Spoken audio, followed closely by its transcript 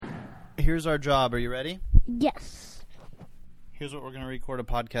Here's our job. Are you ready? Yes. Here's what we're going to record a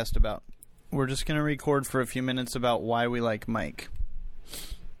podcast about. We're just going to record for a few minutes about why we like Mike.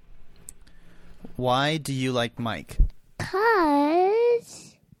 Why do you like Mike?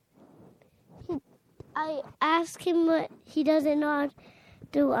 Because I ask him what he doesn't know how to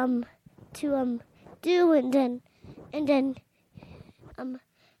do, and then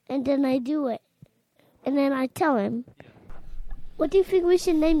I do it, and then I tell him. What do you think we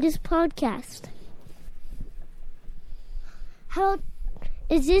should name this podcast?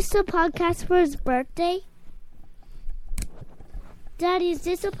 Is this a podcast for his birthday? Daddy, is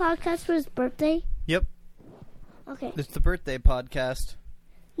this a podcast for his birthday? Yep. Okay. It's the birthday podcast.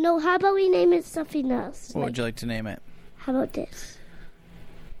 No, how about we name it something else? What would you like to name it? How about this?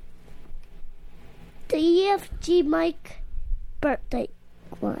 The EFG Mike birthday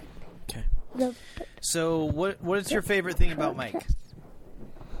one. Okay. So, what is your favorite thing about Mike?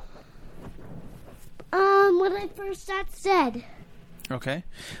 What I first said. Okay.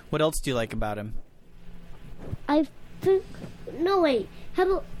 What else do you like about him? No, wait. How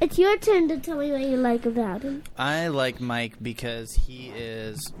about it's your turn to tell me what you like about him. I like Mike because he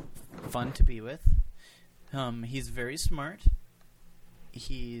is fun to be with. He's very smart.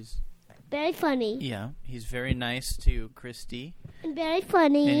 He's very funny. Yeah, he's very nice to Christy. And very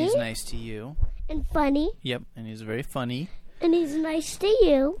funny. And he's nice to you. And funny. Yep, and he's very funny. And he's nice to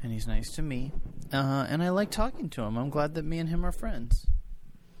you. And he's nice to me. And I like talking to him. I'm glad that me and him are friends.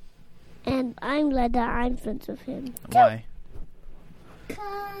 And I'm glad that I'm friends with him. Why?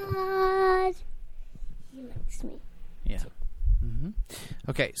 Because he likes me. Yeah. Mm-hmm.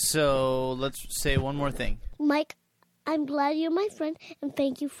 Okay, so let's say one more thing. Mike, I'm glad you're my friend, and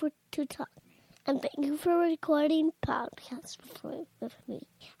thank you to talk. And thank you for recording podcasts with me.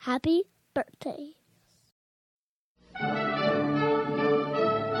 Happy birthday.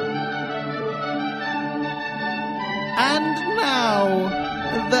 And now,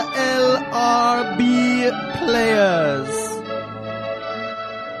 the LRB players.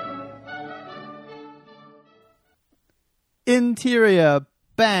 Interior,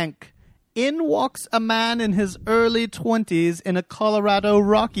 bank. In walks a man in his early 20s in a Colorado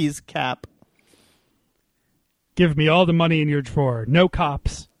Rockies cap. Give me all the money in your drawer. No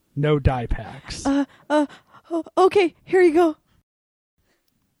cops, no die packs. Okay, here you go.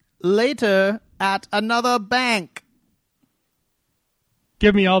 Later, at another bank.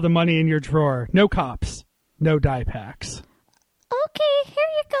 Give me all the money in your drawer. No cops, no die packs. Okay, here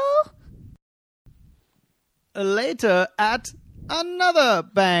you go. Later, at another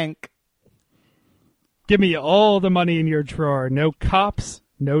bank. Give me all the money in your drawer. No cops,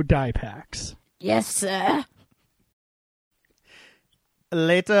 no die packs. Yes, sir.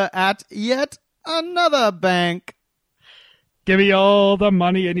 Later, at yet another bank. Give me all the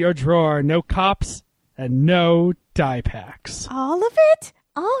money in your drawer. No cops and no die packs. All of it?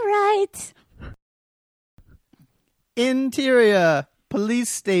 All right. Interior, police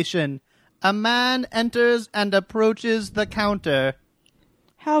station. A man enters and approaches the counter.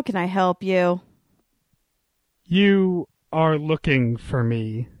 How can I help you? You are looking for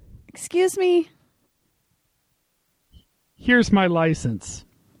me. Excuse me? Here's my license.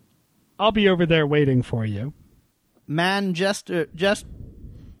 I'll be over there waiting for you. Man gestures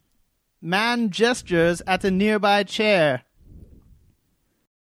at a nearby chair.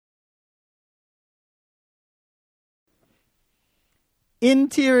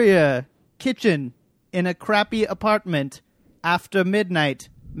 Interior, kitchen, in a crappy apartment. After midnight,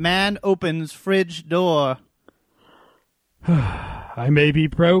 man opens fridge door. I may be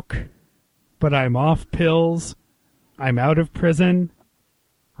broke, but I'm off pills. I'm out of prison.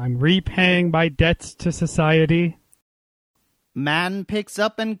 I'm repaying my debts to society. Man picks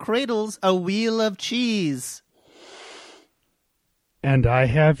up and cradles a wheel of cheese. And I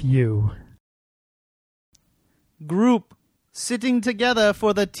have you. Group, sitting together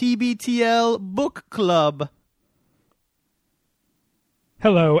for the TBTL Book Club.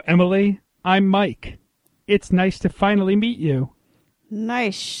 Hello, Emily. I'm Mike. It's nice to finally meet you.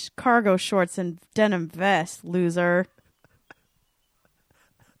 Nice cargo shorts and denim vest, loser.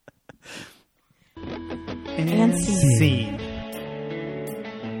 And scene.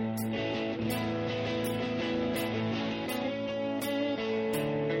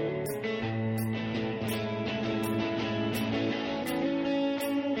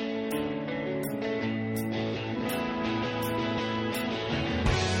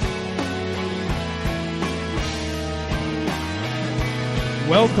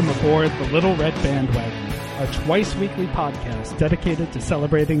 Welcome aboard the Little Red Bandwagon, a twice-weekly podcast dedicated to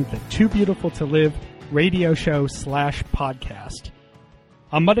celebrating the Too Beautiful to Live radio show /podcast.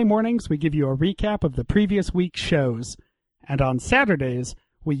 On Monday mornings, we give you a recap of the previous week's shows. And on Saturdays,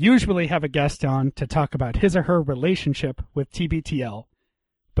 we usually have a guest on to talk about his or her relationship with TBTL.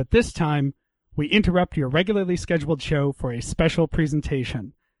 But this time, we interrupt your regularly scheduled show for a special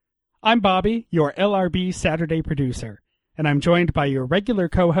presentation. I'm Bobby, your LRB Saturday producer, and I'm joined by your regular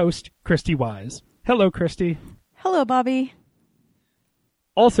co-host, Christy Wise. Hello, Christy. Hello, Bobby.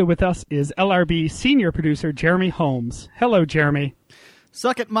 Also with us is LRB senior producer, Jeremy Holmes. Hello, Jeremy.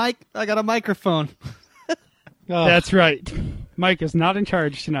 Suck it, Mike. I got a microphone. That's right. Mike is not in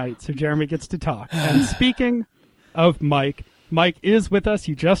charge tonight, so Jeremy gets to talk. And speaking of Mike, Mike is with us.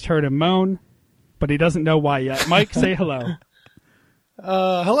 You just heard him moan, but he doesn't know why yet. Mike, say hello.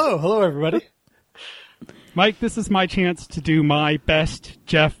 Hello, everybody. Mike, this is my chance to do my best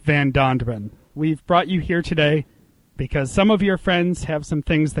Jeff Van Donderen. We've brought you here today because some of your friends have some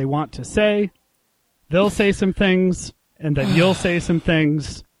things they want to say. They'll say some things, and then you'll say some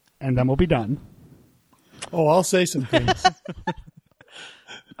things, and then we'll be done. Oh, I'll say some things.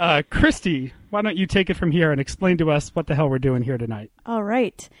 Christy, why don't you take it from here and explain to us what the hell we're doing here tonight? All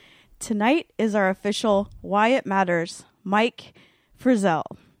right. Tonight is our official Why It Matters Mike Frizzell.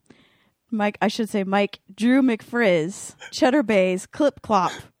 Mike Drew McFrizz, Cheddar Bay's Clip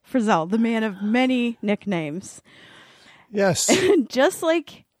Clop Frizzell, the man of many nicknames. Yes. Just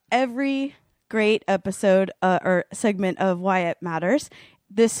like every great episode or segment of Why It Matters,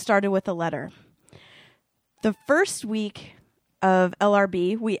 this started with a letter. The first week of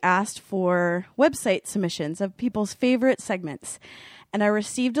LRB, we asked for website submissions of people's favorite segments. And I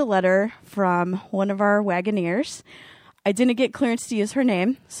received a letter from one of our Wagoneers. I didn't get clearance to use her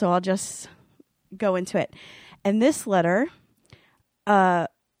name, so I'll just go into it. And this letter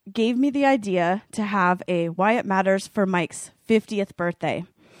gave me the idea to have a Why It Matters for Mike's 50th birthday.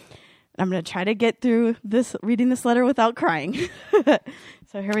 I'm going to try to get through reading this letter without crying.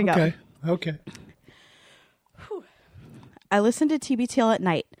 So here we go. Okay. Whew. I listen to TBTL at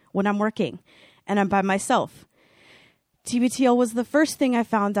night when I'm working and I'm by myself. TBTL was the first thing I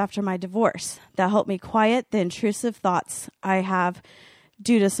found after my divorce that helped me quiet the intrusive thoughts I have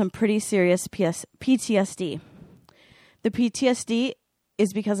due to some pretty serious PTSD. The PTSD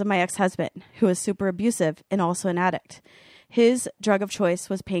is because of my ex-husband, who is super abusive and also an addict. His drug of choice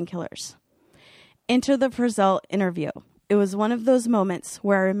was painkillers. Enter the Frizzell interview. It was one of those moments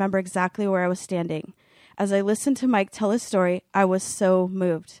where I remember exactly where I was standing. As I listened to Mike tell his story, I was so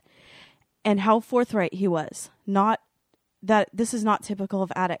moved. And how forthright he was. Not that this is not typical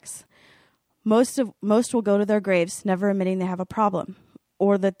of addicts. Most will go to their graves never admitting they have a problem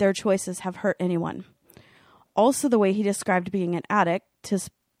or that their choices have hurt anyone. Also, the way he described being an addict, to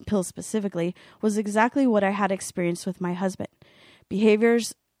pills specifically, was exactly what I had experienced with my husband.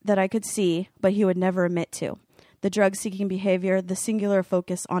 Behaviors that I could see, but he would never admit to. The drug-seeking behavior, the singular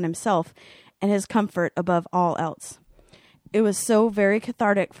focus on himself, and his comfort above all else. It was so very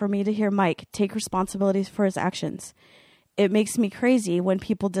cathartic for me to hear Mike take responsibility for his actions. It makes me crazy when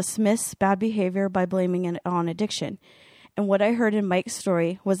people dismiss bad behavior by blaming it on addiction. And what I heard in Mike's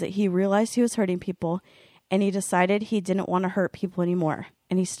story was that he realized he was hurting people, and he decided he didn't want to hurt people anymore.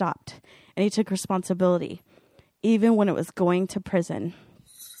 And he stopped. And he took responsibility, even when it was going to prison.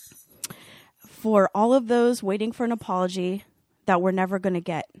 For all of those waiting for an apology that we're never going to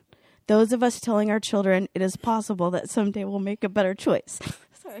get. Those of us telling our children it is possible that someday we'll make a better choice.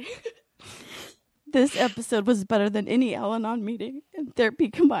 Sorry. This episode was better than any Al-Anon meeting and therapy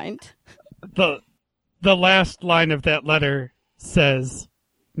combined. The last line of that letter says,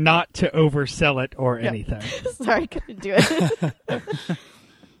 not to oversell it or anything. Sorry, I couldn't do it.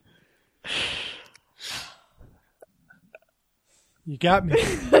 You got me.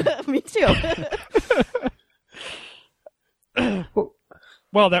 Me too.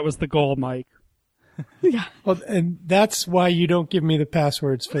 Well, that was the goal, Mike. Yeah. Well, and that's why you don't give me the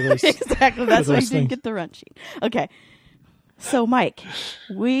passwords for those. Exactly. That's why you those didn't things. get the run sheet. Okay. So, Mike,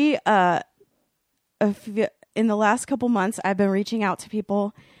 we in the last couple months, I've been reaching out to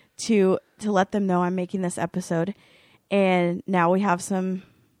people to let them know I'm making this episode, and now we have some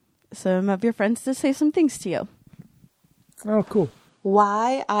of your friends to say some things to you. Oh, cool.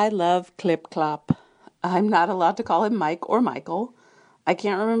 Why I love Clip Clop. I'm not allowed to call him Mike or Michael. I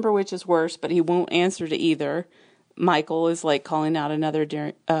can't remember which is worse, but he won't answer to either. Michael is like calling out another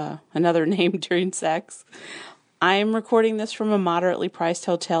name during sex. I'm recording this from a moderately priced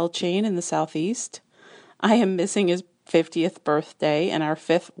hotel chain in the Southeast. I am missing his 50th birthday and our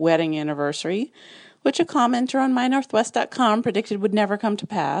 5th wedding anniversary, which a commenter on mynorthwest.com predicted would never come to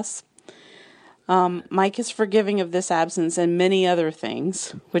pass. Mike is forgiving of this absence and many other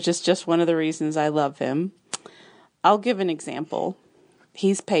things, which is just one of the reasons I love him. I'll give an example.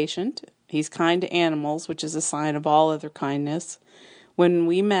 He's patient. He's kind to animals, which is a sign of all other kindness. When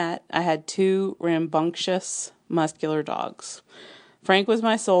we met, I had 2 rambunctious, muscular dogs. Frank was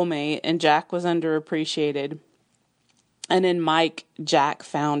my soulmate, and Jack was underappreciated. And in Mike, Jack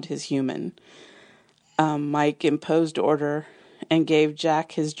found his human. Mike imposed order and gave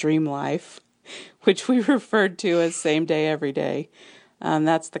Jack his dream life, which we referred to as same day, every day.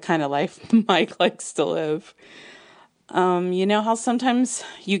 That's the kind of life Mike likes to live. You know how sometimes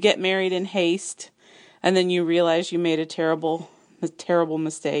you get married in haste and then you realize you made a terrible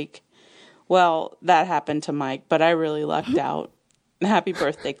mistake? Well, that happened to Mike, but I really lucked out. Happy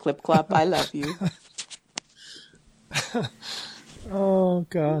birthday, Clip Clop. I love you. Oh,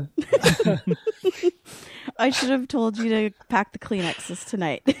 God. I should have told you to pack the Kleenexes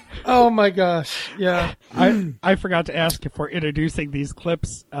tonight. Oh, my gosh. Yeah. I forgot to ask you for introducing these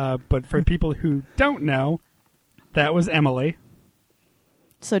clips, but for people who don't know, that was Emily.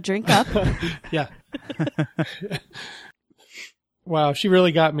 So drink up. Yeah. Wow, she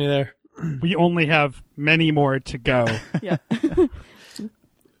really got me there. We only have many more to go. Yeah.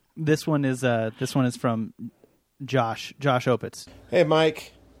 This one is from Josh Opitz. Hey,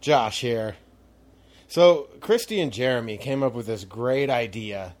 Mike. Josh here. So, Christy and Jeremy came up with this great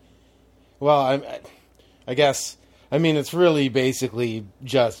idea. Well, I guess, I mean, it's really basically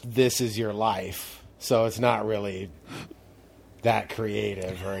just this is your life. So it's not really that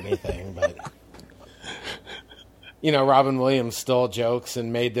creative or anything, but... You know, Robin Williams stole jokes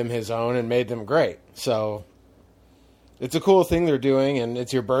and made them his own and made them great. So it's a cool thing they're doing, and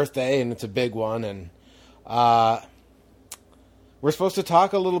it's your birthday, and it's a big one. And we're supposed to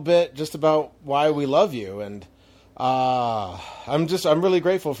talk a little bit just about why we love you. And I'm really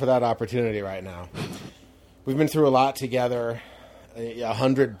grateful for that opportunity right now. We've been through a lot together,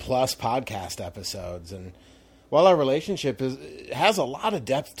 100+ podcast episodes. And while our relationship has a lot of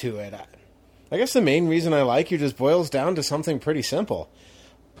depth to it, I guess the main reason I like you just boils down to something pretty simple.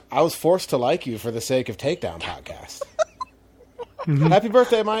 I was forced to like you for the sake of Takedown Podcast. Happy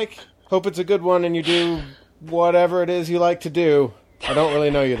birthday, Mike. Hope it's a good one and you do whatever it is you like to do. I don't really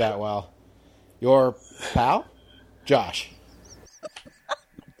know you that well. Your pal, Josh.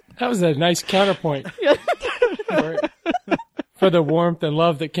 That was a nice counterpoint for the warmth and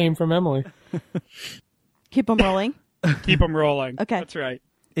love that came from Emily. Keep them rolling. Keep them rolling. Okay. That's right.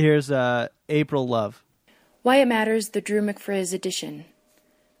 Here's April Love. Why It Matters, the Drew McFrizz edition.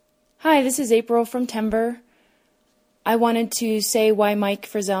 Hi, this is April from Timber. I wanted to say why Mike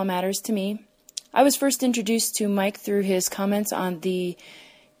Frizzell matters to me. I was first introduced to Mike through his comments on the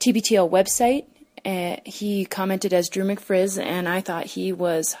TBTL website. He commented as Drew McFrizz, and I thought he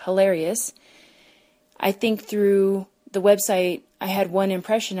was hilarious. I think through the website, I had one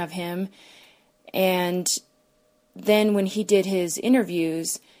impression of him, and then when he did his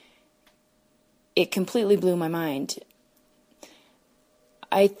interviews, it completely blew my mind.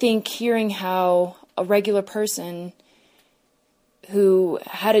 I think hearing how a regular person who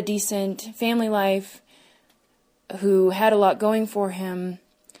had a decent family life, who had a lot going for him,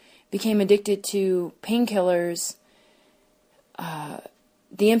 became addicted to painkillers,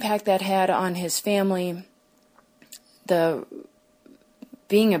 the impact that had on his family,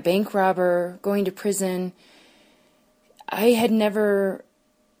 being a bank robber, going to prison. I had never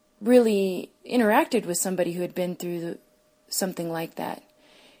really interacted with somebody who had been through something like that.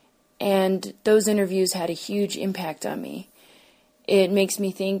 And those interviews had a huge impact on me. It makes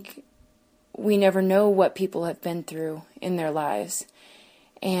me think we never know what people have been through in their lives.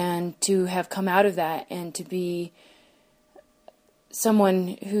 And to have come out of that and to be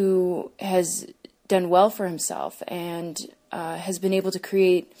someone who has done well for himself and has been able to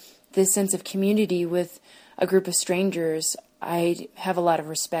create this sense of community with a group of strangers, I have a lot of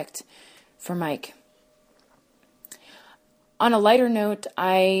respect for Mike. On a lighter note,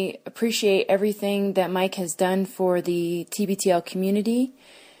 I appreciate everything that Mike has done for the TBTL community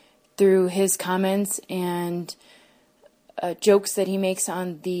through his comments and jokes that he makes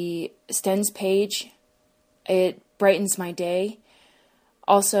on the Stens page. It brightens my day.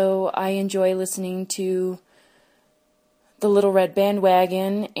 Also, I enjoy listening to the Little Red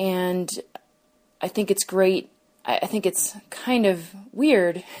Bandwagon, and I think it's great. I think it's kind of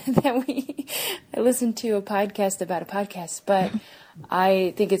weird that I listen to a podcast about a podcast, but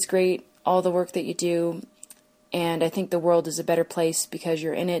I think it's great, all the work that you do, and I think the world is a better place because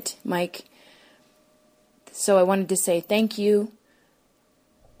you're in it, Mike. So I wanted to say thank you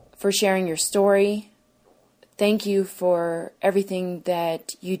for sharing your story. Thank you for everything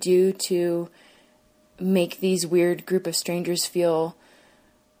that you do to make these weird group of strangers feel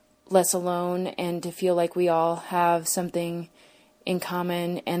less alone and to feel like we all have something in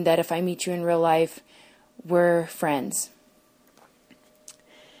common, and that if I meet you in real life, we're friends.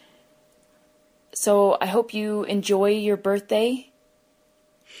 So I hope you enjoy your birthday.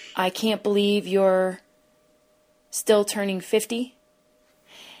 I can't believe you're still turning 50,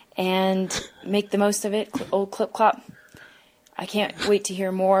 and make the most of it, old Clip Clop. I can't wait to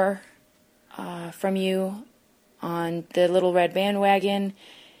hear more from you on the Little Red Bandwagon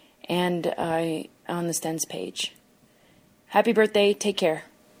and on the Stens page. Happy birthday. Take care.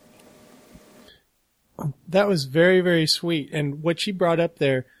 That was very, very sweet. And what she brought up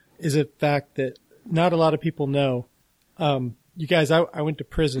there is a fact that not a lot of people know. You guys, I went to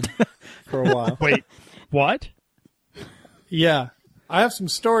prison for a while. Wait, what? Yeah. I have some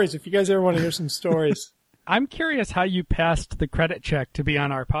stories if you guys ever want to hear some stories. I'm curious how you passed the credit check to be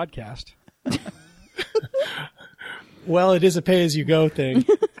on our podcast. Well, it is a pay-as-you-go thing.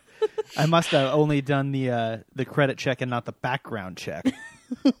 I must have only done the credit check and not the background check.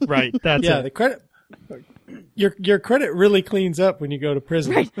 Right, that's Yeah, it. the credit... Your credit really cleans up when you go to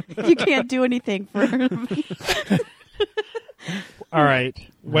prison. Right. You can't do anything for All right.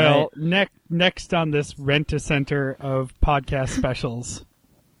 Well, next on this Rent-A-Center of podcast specials,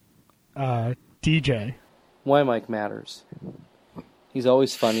 DJ. Why Mike matters. He's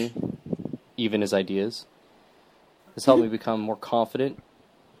always funny, even his ideas. Has helped me become more confident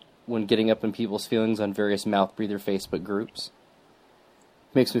when getting up in people's feelings on various mouth breather Facebook groups.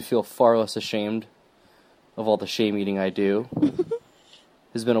 Makes me feel far less ashamed of all the shame eating I do.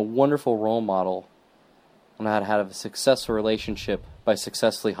 Has been a wonderful role model on how to have a successful relationship by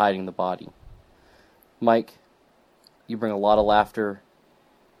successfully hiding the body. Mike, you bring a lot of laughter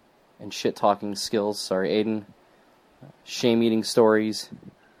and shit-talking skills, Aiden, shame-eating stories,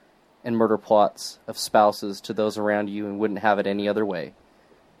 and murder plots of spouses to those around you and wouldn't have it any other way.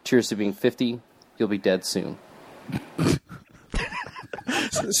 Cheers to being 50. You'll be dead soon.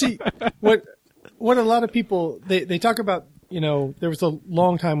 See, what a lot of people, they talk about, there was a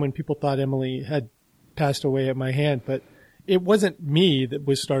long time when people thought Emily had passed away at my hand, but it wasn't me that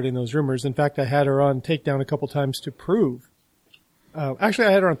was starting those rumors. In fact, I had her on Takedown a couple times to prove. Actually,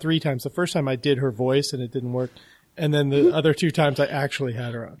 I had her on 3 times. The first time I did her voice and it didn't work. And then the other 2 times I actually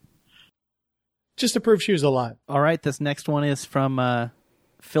had her on. Just to prove she was alive. All right, this next one is from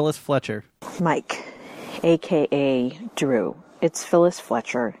Phyllis Fletcher. Mike, a.k.a. Drew. It's Phyllis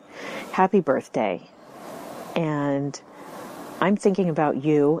Fletcher. Happy birthday. And I'm thinking about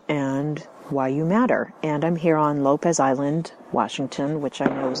you and why you matter. And I'm here on Lopez Island, Washington, which I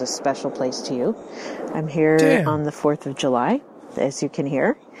know is a special place to you. I'm here on the 4th of July, as you can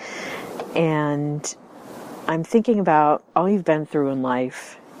hear. And I'm thinking about all you've been through in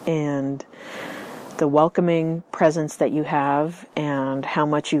life and the welcoming presence that you have and how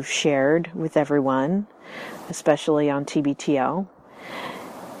much you've shared with everyone, especially on TBTL,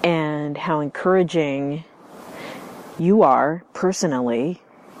 and how encouraging you are personally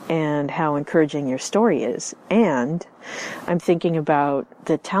and how encouraging your story is. And I'm thinking about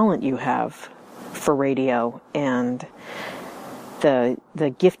the talent you have for radio and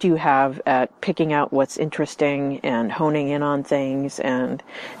the gift you have at picking out what's interesting and honing in on things and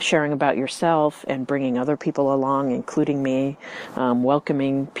sharing about yourself and bringing other people along, including me,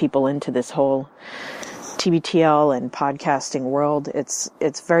 welcoming people into this whole TBTL and podcasting world.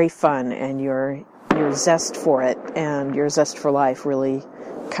 It's very fun, and your zest for it and your zest for life really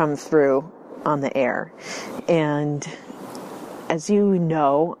come through on the air. And as you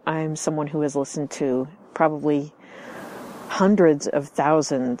know, I'm someone who has listened to probably hundreds of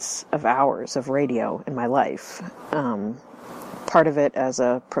thousands of hours of radio in my life. Part of it as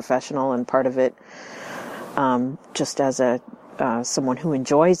a professional and part of it just as someone who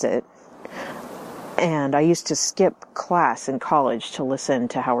enjoys it. And I used to skip class in college to listen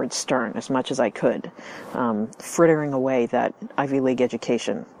to Howard Stern as much as I could, frittering away that Ivy League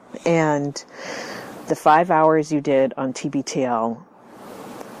education. And the 5 hours you did on TBTL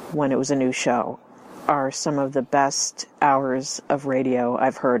when it was a new show are some of the best hours of radio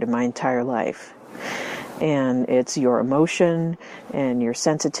I've heard in my entire life. And it's your emotion and your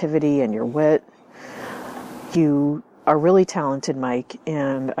sensitivity and your wit. You are really talented, Mike,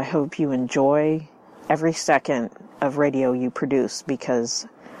 and I hope you enjoy every second of radio you produce, because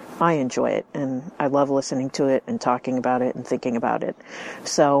I enjoy it and I love listening to it and talking about it and thinking about it.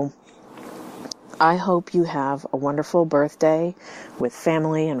 So I hope you have a wonderful birthday with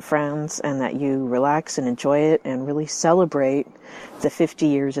family and friends, and that you relax and enjoy it and really celebrate the 50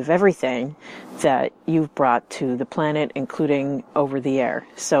 years of everything that you've brought to the planet, including over the air.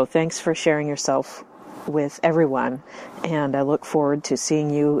 So thanks for sharing yourself with everyone, and I look forward to seeing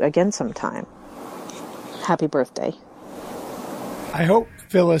you again sometime. Happy birthday. I hope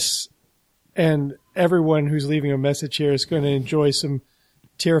Phyllis and everyone who's leaving a message here is going to enjoy some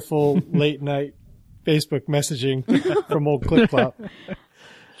tearful late night Facebook messaging from old Clip Clop.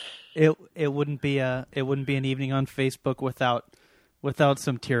 It wouldn't be an evening on Facebook without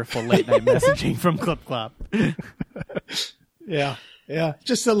some tearful late night messaging from Clip Clop. Yeah,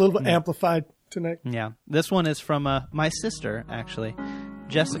 just a little bit amplified tonight. Yeah, this one is from my sister, actually,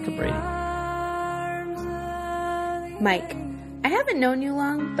 Jessica Brady. Mike, I haven't known you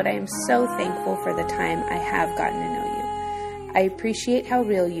long, but I am so thankful for the time I have gotten to know you. I appreciate how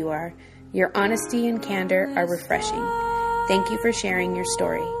real you are. Your honesty and candor are refreshing. Thank you for sharing your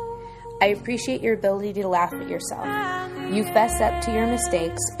story. I appreciate your ability to laugh at yourself. You fess up to your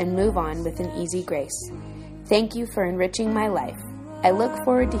mistakes and move on with an easy grace. Thank you for enriching my life. I look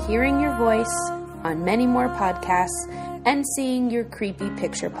forward to hearing your voice on many more podcasts and seeing your creepy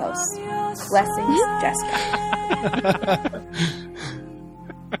picture posts. Blessings, Jessica.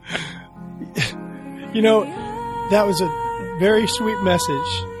 You know, that was a very sweet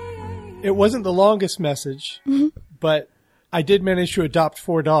message. It wasn't the longest message, but I did manage to adopt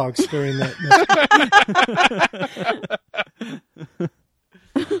 4 dogs during that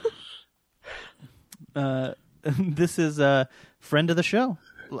message. This is a friend of the show,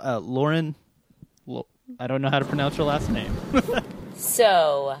 Lauren. I don't know how to pronounce her last name.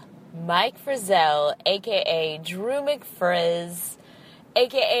 So, Mike Frizzell, a.k.a. Drew McFrizz,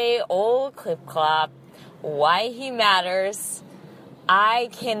 a.k.a. Old Clip Clop, why he matters. I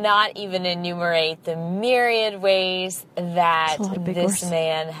cannot even enumerate the myriad ways that this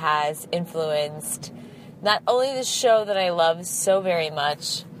man has influenced not only the show that I love so very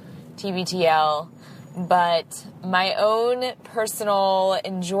much, TBTL, but my own personal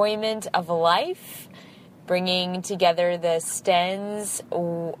enjoyment of life, bringing together the Stens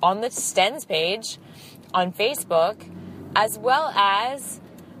on the Stens page on Facebook, as well as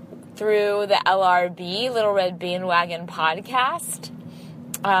through the LRB, Little Red Bandwagon podcast.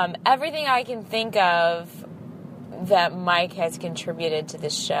 Everything I can think of that Mike has contributed to the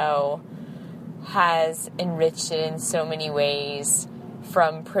show has enriched it in so many ways.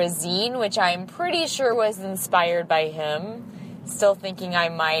 From Prazine, which I'm pretty sure was inspired by him. Still thinking I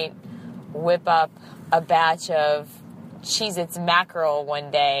might whip up a batch of Cheez-Its mackerel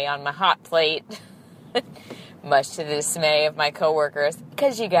one day on my hot plate. Much to the dismay of my coworkers,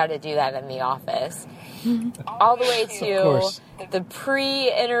 because you got to do that in the office. All the way to the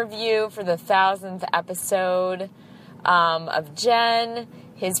pre-interview for the 1000th episode of Jen,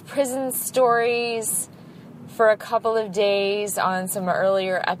 his prison stories for a couple of days on some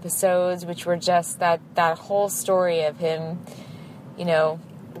earlier episodes, which were just that whole story of him,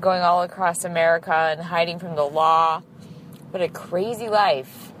 going all across America and hiding from the law. What a crazy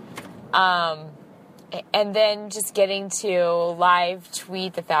life. And then just getting to live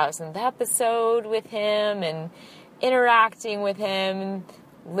tweet the 1000th episode with him and interacting with him,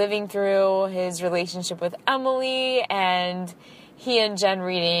 living through his relationship with Emily, and he and Jen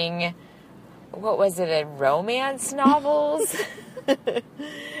reading, what was it, a romance novels?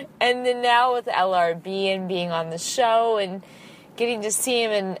 And then now with LRB and being on the show and getting to see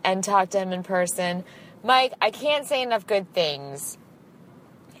him and talk to him in person. Mike, I can't say enough good things.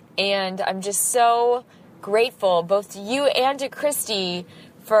 And I'm just so grateful both to you and to Christy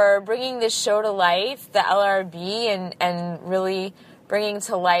for bringing this show to life, the LRB, and really bringing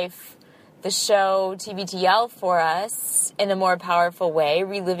to life the show TBTL for us in a more powerful way,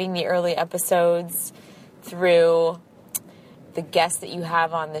 reliving the early episodes through the guests that you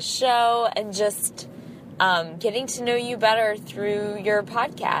have on the show, and just getting to know you better through your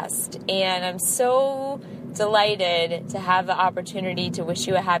podcast. And I'm so delighted to have the opportunity to wish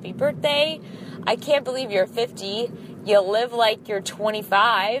you a happy birthday. I can't believe you're 50. You live like you're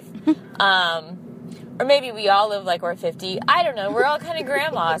 25. Or maybe we all live like we're 50. I don't know. We're all kind of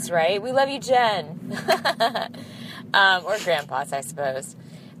grandmas, right? We love you, Jen. Or grandpas, I suppose.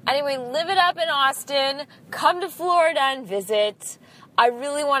 Anyway, live it up in Austin. Come to Florida and visit. I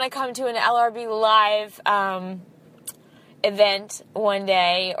really want to come to an LRB Live event one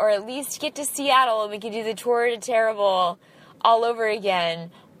day, or at least get to Seattle and we can do the Tour de Terrible all over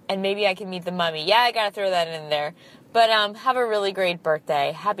again, and maybe I can meet the mummy. Yeah, I gotta throw that in there. But have a really great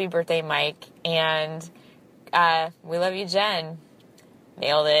birthday. Happy birthday, Mike. And we love you, Jen.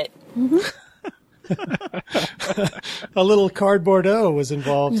 Nailed it. A little cardboard O was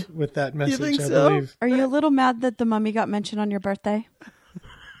involved with that message, You think I so? believe. Are you a little mad that the mummy got mentioned on your birthday?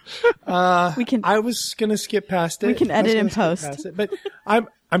 I was gonna skip past it. We can edit in and post. But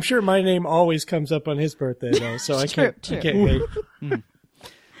I'm sure my name always comes up on his birthday though, so I can't. True. I can't wait.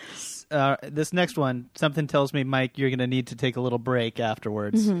 this next one, something tells me, Mike, you're going to need to take a little break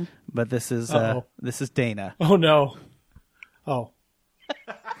afterwards. Mhm. But this is Dana. Oh no. Oh.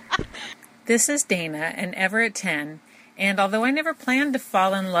 This is Dana, an Everett 10, and although I never planned to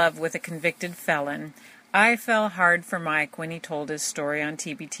fall in love with a convicted felon, I fell hard for Mike when he told his story on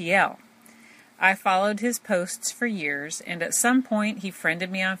TBTL. I followed his posts for years, and at some point he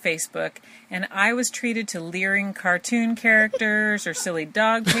friended me on Facebook, and I was treated to leering cartoon characters or silly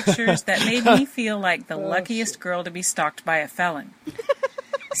dog pictures that made me feel like the luckiest girl to be stalked by a felon.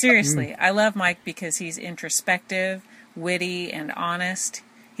 Seriously, I love Mike because he's introspective, witty, and honest.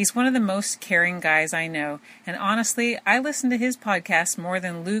 He's one of the most caring guys I know, and honestly, I listen to his podcast more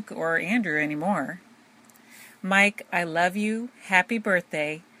than Luke or Andrew anymore. Mike, I love you. Happy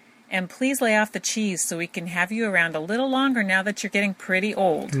birthday. And please lay off the cheese so we can have you around a little longer now that you're getting pretty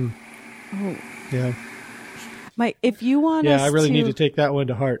old. Oh. Yeah. Mike, if you want us I really need to take that one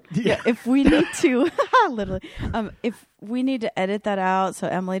to heart. Yeah, if we need to, literally, if we need to edit that out so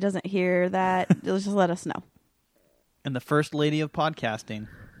Emily doesn't hear that, just let us know. And the first lady of podcasting,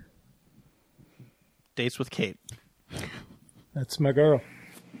 Dates with Kate. That's my girl.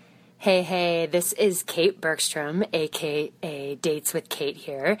 Hey, this is Kate Bergstrom, a.k.a. Dates with Kate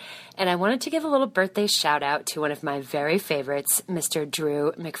here, and I wanted to give a little birthday shout-out to one of my very favorites, Mr.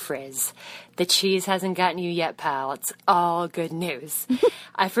 Drew McFrizz. The cheese hasn't gotten you yet, pal. It's all good news.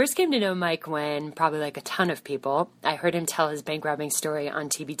 I first came to know Mike when, probably like a ton of people, I heard him tell his bank-robbing story on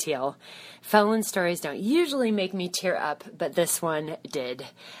TBTL. Felon stories don't usually make me tear up, but this one did.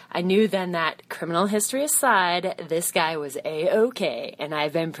 I knew then that, criminal history aside, this guy was A-OK, and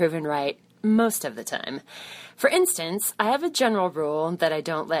I've been proven right most of the time. For instance, I have a general rule that I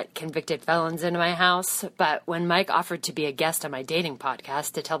don't let convicted felons into my house, but when Mike offered to be a guest on my dating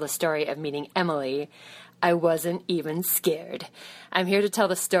podcast to tell the story of meeting Emily, I wasn't even scared. I'm here to tell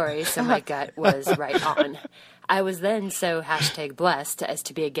the story, so my gut was right on. I was then so #blessed as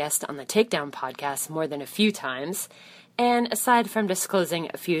to be a guest on the Takedown podcast more than a few times. And aside from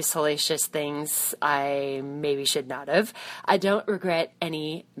disclosing a few salacious things I maybe should not have, I don't regret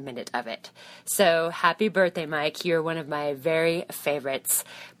any minute of it. So happy birthday, Mike. You're one of my very favorites.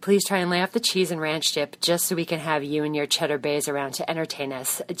 Please try and lay off the cheese and ranch dip just so we can have you and your cheddar bays around to entertain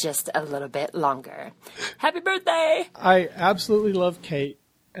us just a little bit longer. Happy birthday! I absolutely love Kate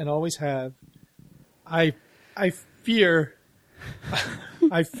and always have. I fear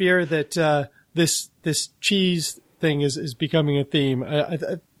that this cheese thing is becoming a theme.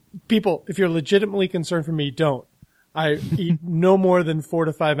 People, if you're legitimately concerned for me, don't. I eat no more than 4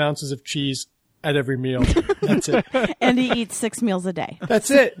 to 5 ounces of cheese at every meal. That's it. And he eats 6 meals a day.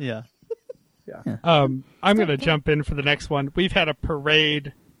 That's it. Yeah. I'm going to jump in for the next one. We've had a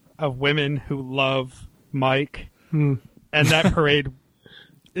parade of women who love Mike, and that parade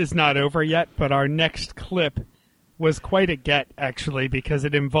is not over yet, but our next clip was quite a get, actually, because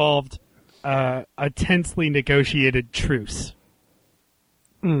it involved a tensely negotiated truce.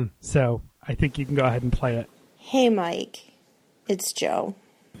 So I think you can go ahead and play it. Hey, Mike. It's Joe.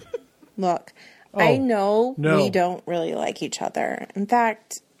 Look, I know we don't really like each other. In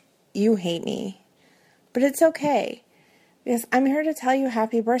fact, you hate me. But it's okay, because I'm here to tell you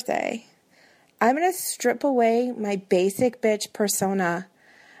happy birthday. I'm going to strip away my basic bitch persona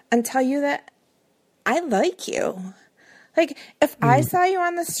and tell you that I like you. Like, if I saw you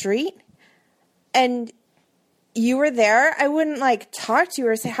on the street and you were there, I wouldn't talk to you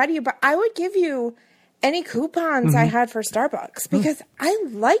or say hi to you, but I would give you any coupons I had for Starbucks because I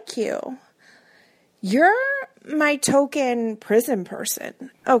like you. You're my token prison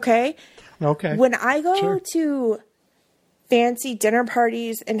person, okay? Okay. When I go to fancy dinner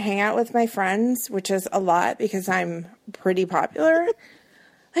parties and hang out with my friends, which is a lot because I'm pretty popular,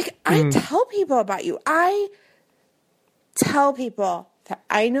 I tell people about you. I tell people that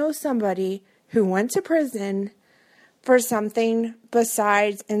I know somebody who went to prison for something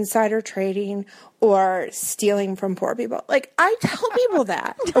besides insider trading or stealing from poor people. I tell people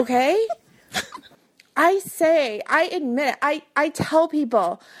that, okay? I admit it. I tell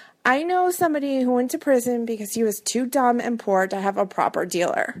people, I know somebody who went to prison because he was too dumb and poor to have a proper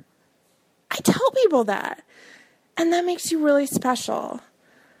dealer. I tell people that. And that makes you really special.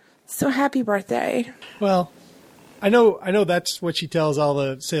 So happy birthday. Well, I know that's what she tells all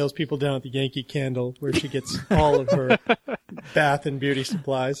the salespeople down at the Yankee Candle, where she gets all of her bath and beauty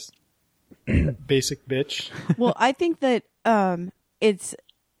supplies. Basic bitch. Well, I think that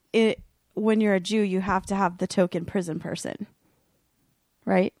when you're a Jew, you have to have the token prison person,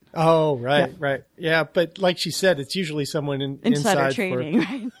 right? Oh, right. Yeah, but like she said, it's usually someone inside trading,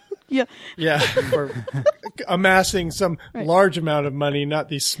 right? Yeah. Yeah, for amassing some large amount of money, not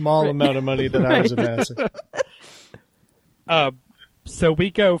the small amount of money that I was amassing. So we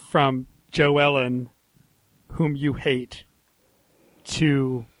go from Joe Ellen, whom you hate,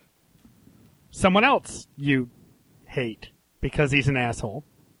 to someone else you hate because he's an asshole.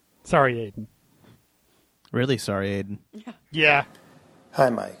 Sorry, Aiden. Really sorry, Aiden. Yeah. Hi,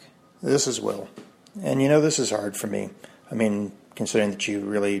 Mike. This is Will. And this is hard for me. I mean, considering that you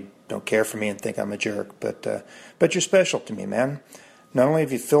really don't care for me and think I'm a jerk, but you're special to me, man. Not only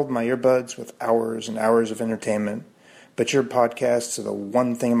have you filled my earbuds with hours and hours of entertainment, but your podcasts are the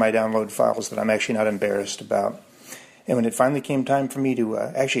one thing in my download files that I'm actually not embarrassed about. And when it finally came time for me to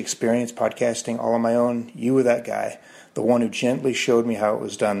actually experience podcasting all on my own, you were that guy, the one who gently showed me how it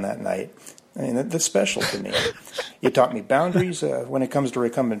was done that night. I mean, that's special to me. You taught me boundaries when it comes to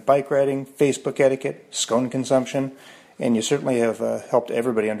recumbent bike riding, Facebook etiquette, scone consumption, and you certainly have helped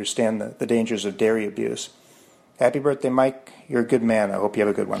everybody understand the dangers of dairy abuse. Happy birthday, Mike. You're a good man. I hope you have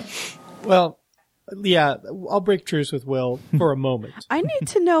a good one. Well, yeah, I'll break truce with Will for a moment. I need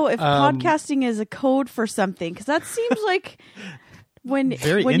to know if podcasting is a code for something, because that seems like when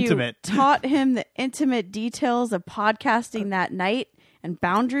intimate. You taught him the intimate details of podcasting that night and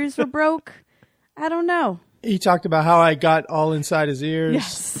boundaries were broke. I don't know. He talked about how I got all inside his ears.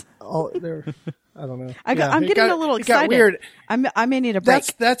 Yes. All there. I don't know. I'm getting a little excited. It got weird. I may need a break.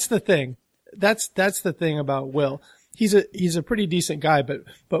 That's the thing. That's the thing about Will. He's a pretty decent guy,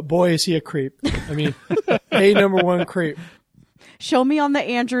 but boy is he a creep. I mean, number one creep. Show me on the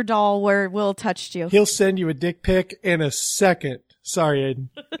Andrew doll where Will touched you. He'll send you a dick pic in a second. Sorry, Aiden.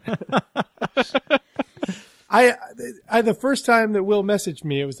 I the first time that Will messaged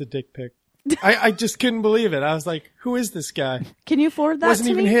me, it was a dick pic. I just couldn't believe it. I was like, who is this guy? Can you forward that Wasn't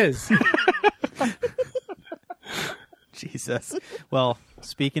to me? even his. Jesus. Well,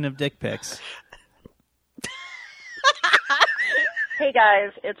 speaking of dick pics. Hey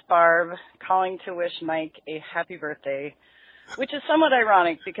guys, it's Barb calling to wish Mike a happy birthday, which is somewhat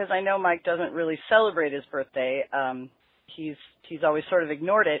ironic because I know Mike doesn't really celebrate his birthday. He's always sort of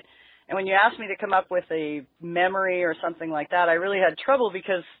ignored it. And when you asked me to come up with a memory or something like that, I really had trouble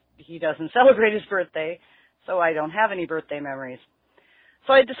because he doesn't celebrate his birthday, so I don't have any birthday memories.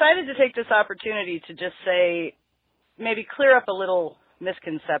 So I decided to take this opportunity to just say, maybe clear up a little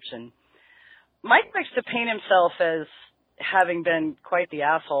misconception. Mike likes to paint himself as having been quite the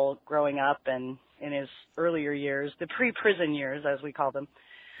asshole growing up and in his earlier years, the pre-prison years, as we call them.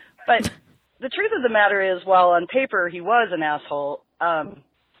 But the truth of the matter is, while on paper he was an asshole,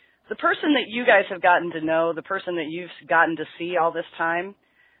 the person that you guys have gotten to know, the person that you've gotten to see all this time,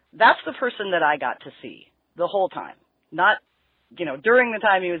 that's the person that I got to see the whole time. Not, during the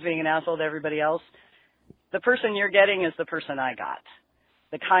time he was being an asshole to everybody else. The person you're getting is the person I got.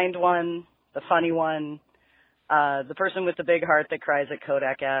 The kind one, the funny one, the person with the big heart that cries at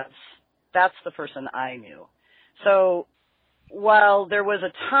Kodak ads. That's the person I knew. So while there was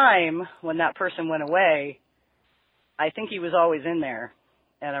a time when that person went away, I think he was always in there,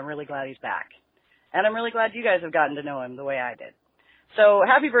 and I'm really glad he's back. And I'm really glad you guys have gotten to know him the way I did. So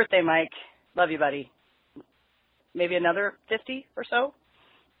happy birthday, Mike. Love you, buddy. Maybe another 50 or so?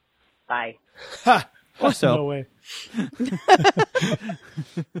 Bye. Ha! Or so. No way.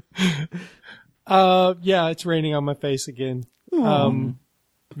 Yeah, it's raining on my face again.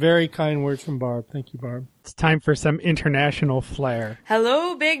 Very kind words from Barb. Thank you, Barb. It's time for some international flair.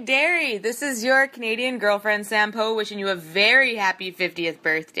 Hello, Big Dairy. This is your Canadian girlfriend, Sam Poe, wishing you a very happy 50th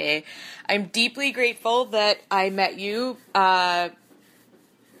birthday. I'm deeply grateful that I met you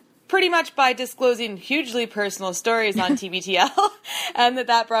pretty much by disclosing hugely personal stories on TBTL, and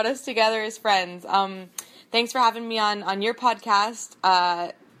that brought us together as friends. Thanks for having me on your podcast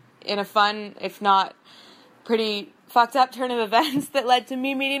in a fun, if not pretty fucked up turn of events that led to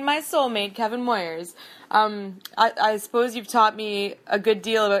me meeting my soulmate, Kevin Moyers. I suppose you've taught me a good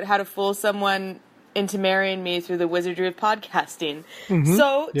deal about how to fool someone into marrying me through the wizardry of podcasting. Mm-hmm.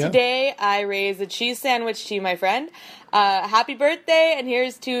 So Yeah. today I raise a cheese sandwich to you, my friend. Happy birthday, and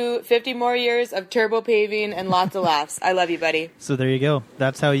here's to 50 more years of turbo paving and lots of laughs. I love you, buddy. So there you go.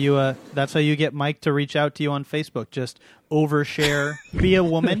 That's how you get Mike to reach out to you on Facebook. Just overshare, be a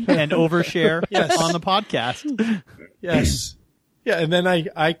woman, and overshare Yes. on the podcast. Yes. Yeah, and then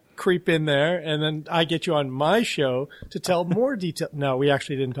I creep in there, and then I get you on my show to tell more detail. No, we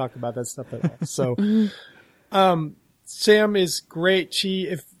actually didn't talk about that stuff at all. So, Sam is great. She,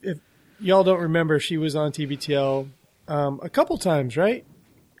 if y'all don't remember, she was on TBTL a couple times, right?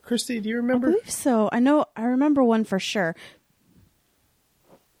 Christy, do you remember? I believe so. I remember one for sure.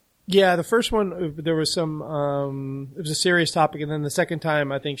 Yeah, the first one, there was some, it was a serious topic, and then the second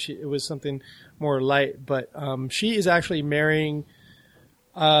time, I think it was something more light, but she is actually marrying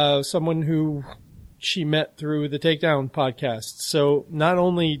someone who she met through the Takedown podcast. So not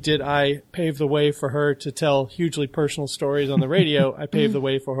only did I pave the way for her to tell hugely personal stories on the radio, I paved the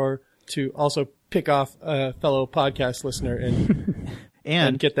way for her to also pick off a fellow podcast listener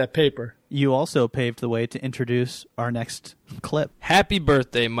and get that paper. You also paved the way to introduce our next clip. Happy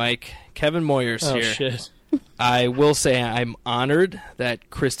birthday, Mike. Kevin Moyers here. Oh, shit. I will say I'm honored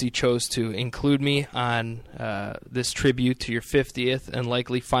that Christy chose to include me on this tribute to your 50th and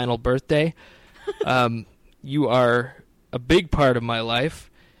likely final birthday. You are a big part of my life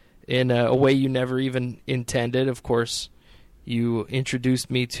in a way you never even intended. Of course, you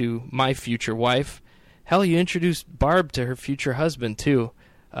introduced me to my future wife. Hell, you introduced Barb to her future husband, too.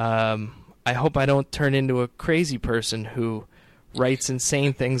 I hope I don't turn into a crazy person who writes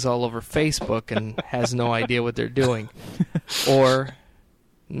insane things all over Facebook and has no idea what they're doing. Or,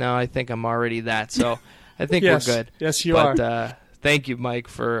 no, I think I'm already that. So I think yes. we're good. Yes, you are. But thank you, Mike,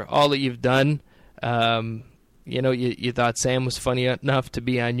 for all that you've done. You know, you thought Sam was funny enough to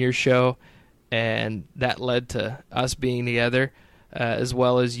be on your show, and that led to us being together, as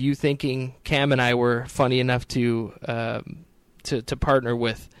well as you thinking Cam and I were funny enough to partner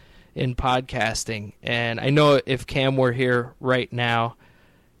with in podcasting. And I know if Cam were here right now,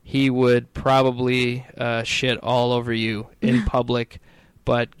 he would probably shit all over you in public,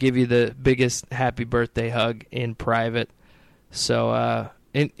 but give you the biggest happy birthday hug in private. So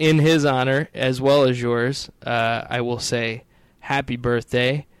in his honor, as well as yours, I will say happy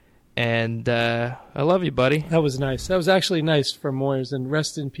birthday, and I love you, buddy. That was nice. That was actually nice for Moyers, and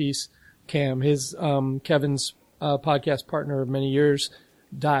rest in peace, Cam. His Kevin's podcast partner of many years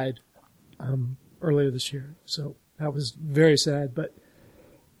died earlier this year, so that was very sad, but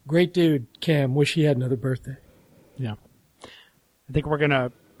great dude, Cam. Wish he had another birthday. Yeah. I think we're going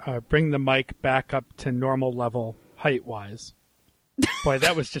to bring the mic back up to normal level height-wise. Boy,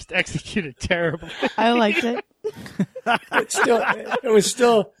 that was just executed terribly. I liked it. It was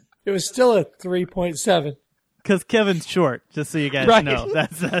still a 3.7. Because Kevin's short, just so you guys Right. know.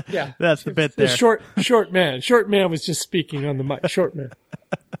 That's Yeah. that's the bit there. The short man. Short man was just speaking on the mic. Short man.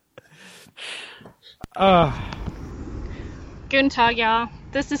 Guten Tag, y'all.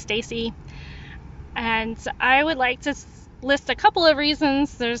 This is Stacy, and I would like to list a couple of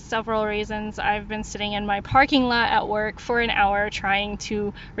reasons. There's several reasons. I've been sitting in my parking lot at work for an hour trying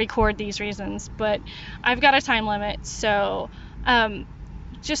to record these reasons, but I've got a time limit, so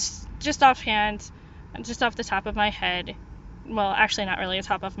just offhand, just off the top of my head, well, actually not really the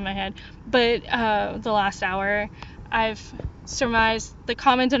top of my head, but the last hour, I've surmised the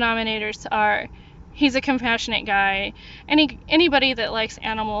common denominators are he's a compassionate guy. Anybody that likes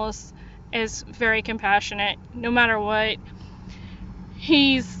animals is very compassionate, no matter what.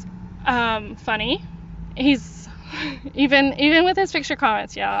 He's funny. He's even with his picture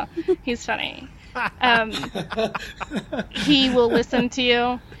comments, yeah, he's funny. He will listen to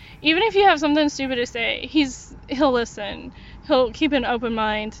you, even if you have something stupid to say. He'll listen. He'll keep an open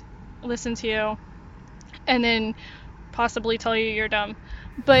mind, listen to you, and then possibly tell you you're dumb.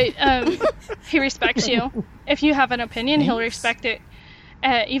 But he respects you. If you have an opinion, he'll respect it,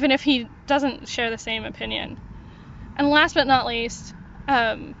 even if he doesn't share the same opinion. And last but not least,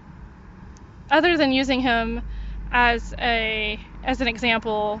 other than using him as an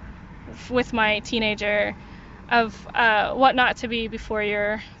example with my teenager of what not to be before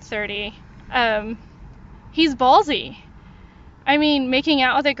you're 30, he's ballsy. I mean, making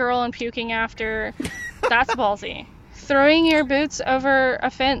out with a girl and puking after, that's ballsy. Throwing your boots over a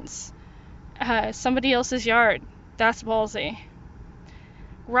fence, somebody else's yard, that's ballsy.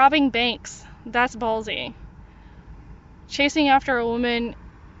 Robbing banks, that's ballsy. Chasing after a woman,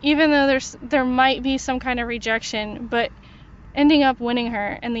 even though there might be some kind of rejection, but ending up winning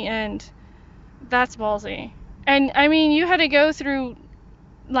her in the end, that's ballsy. And I mean, you had to go through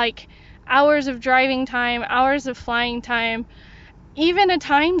like hours of driving time, hours of flying time, even a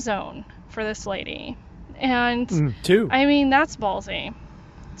time zone for this lady. And too. I mean, that's ballsy.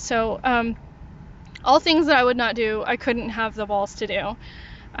 So all things that I would not do, I couldn't have the balls to do.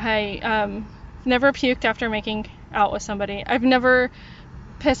 I never puked after making out with somebody. I've never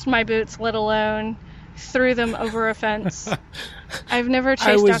pissed my boots, let alone threw them over a fence. I've never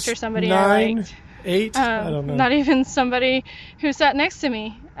chased after somebody I liked. 8, I don't know. Not even somebody who sat next to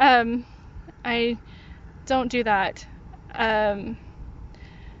me. I don't do that. But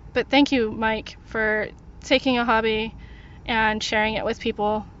thank you, Mike, for taking a hobby and sharing it with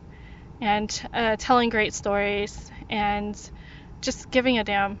people and telling great stories and just giving a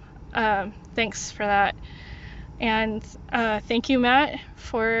damn. thanks for that. And thank you, Matt,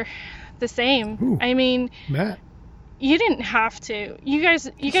 for the same. Ooh, I mean, Matt, you didn't have to. You guys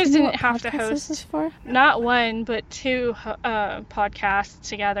didn't have to host not one but two podcasts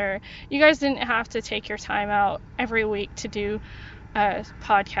together. You guys didn't have to take your time out every week to do a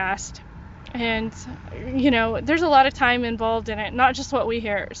podcast. And there's a lot of time involved in it, not just what we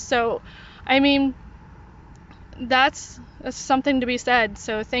hear. So, I mean, that's something to be said.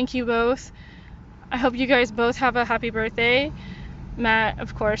 So thank you both. I hope you guys both have a happy birthday. Matt,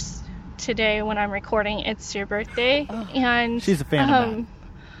 of course, today when I'm recording, it's your birthday. And she's a fan of Matt.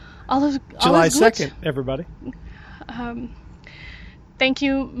 All of July 2nd, everybody. Thank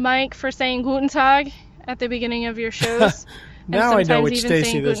you, Mike, for saying Guten Tag at the beginning of your shows. Now I know which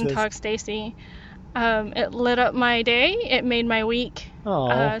Stacy this Guten Tag, Stacy. It lit up my day. It made my week.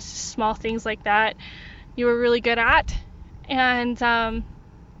 Small things like that you were really good at. And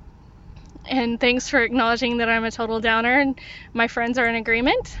thanks for acknowledging that I'm a total downer. And my friends are in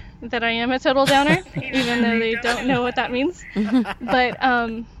agreement that I am a total downer, even though they don't know what that means.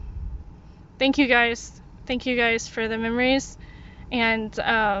 But thank you guys. Thank you guys for the memories. And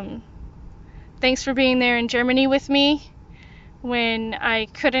thanks for being there in Germany with me when I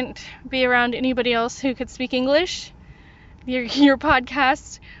couldn't be around anybody else who could speak English. Your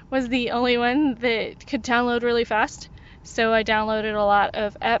podcast was the only one that could download really fast. So I downloaded a lot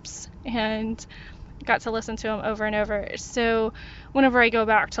of EPs and got to listen to them over and over. So whenever I go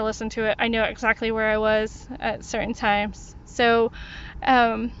back to listen to it, I know exactly where I was at certain times. So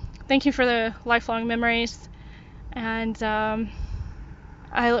thank you for the lifelong memories. And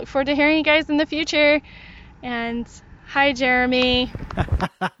I look forward to hearing you guys in the future. And hi, Jeremy.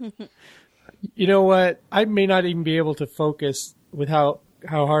 You know what? I may not even be able to focus with how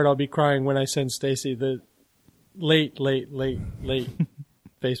hard I'll be crying when I send Stacy the late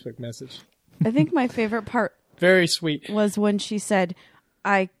Facebook message. I think my favorite part very sweet was when she said,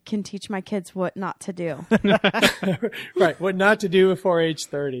 I can teach my kids what not to do. Right, what not to do before age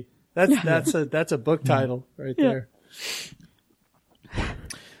 30. That's a book title right there.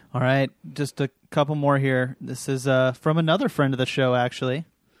 All right, just a couple more here. This is from another friend of the show, actually.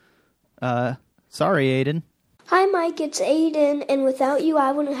 Sorry, Aiden. Hi, Mike, it's Aiden, and without you,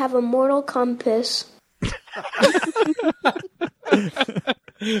 I wouldn't have a mortal compass.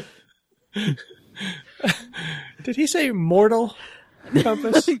 Did he say mortal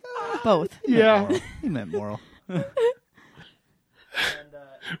compass? Both. Yeah. He meant moral.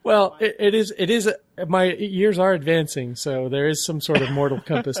 Well, it is. My years are advancing, so there is some sort of mortal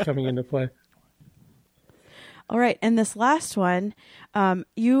compass coming into play. All right, and this last one,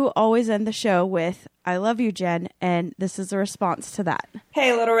 you always end the show with, I love you, Jen, and this is a response to that.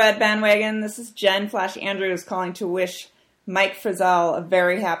 Hey, Little Red Bandwagon, this is Jen Flash Andrews calling to wish Mike Frizzell a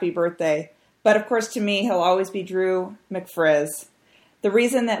very happy birthday. But of course, to me, he'll always be Drew McFrizz. The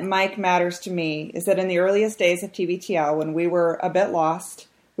reason that Mike matters to me is that in the earliest days of TBTL, when we were a bit lost,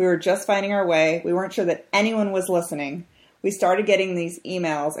 we were just finding our way, we weren't sure that anyone was listening, we started getting these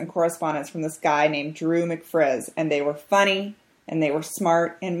emails and correspondence from this guy named Drew McFrizz, and they were funny, and they were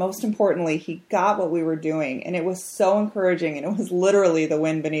smart, and most importantly, he got what we were doing, and it was so encouraging, and it was literally the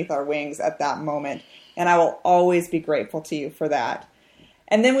wind beneath our wings at that moment, and I will always be grateful to you for that.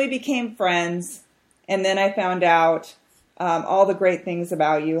 And then we became friends, and then I found out all the great things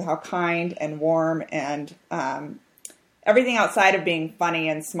about you, how kind and warm and everything outside of being funny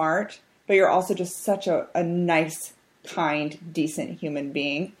and smart, but you're also just such a nice, kind, decent human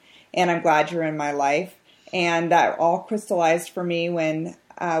being, and I'm glad you're in my life. And that all crystallized for me when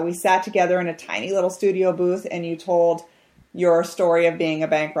we sat together in a tiny little studio booth and you told your story of being a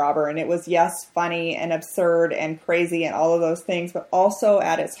bank robber. And it was, yes, funny and absurd and crazy and all of those things, but also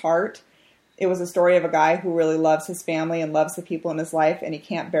at its heart, it was a story of a guy who really loves his family and loves the people in his life, and he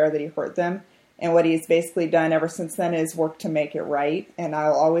can't bear that he hurt them. And what he's basically done ever since then is work to make it right. And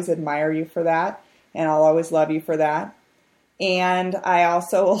I'll always admire you for that, and I'll always love you for that. And I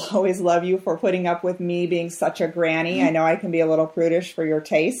also will always love you for putting up with me being such a granny. I know I can be a little prudish for your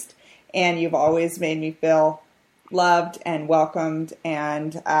taste, and you've always made me feel loved and welcomed,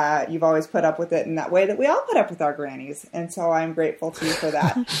 and you've always put up with it in that way that we all put up with our grannies. And so I'm grateful to you for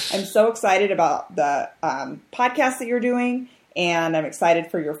that. I'm so excited about the podcast that you're doing, and I'm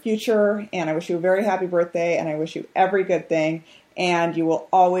excited for your future, and I wish you a very happy birthday, and I wish you every good thing. And you will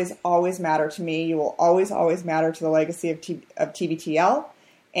always, always matter to me. You will always, always matter to the legacy of TBTL.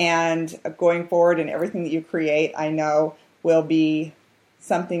 And going forward, and everything that you create, I know will be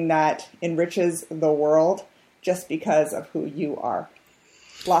something that enriches the world just because of who you are.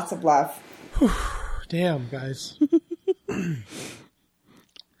 Lots of love. Damn, guys.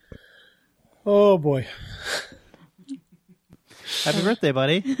 Oh boy. Happy birthday,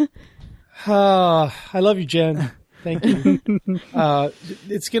 buddy. I love you, Jen. Thank you.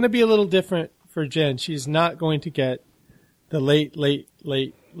 It's going to be a little different for Jen. She's not going to get the late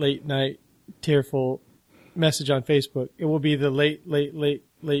night tearful message on Facebook. It will be the late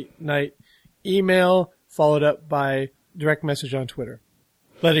night email followed up by direct message on Twitter,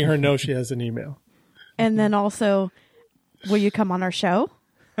 letting her know she has an email. And then also, will you come on our show?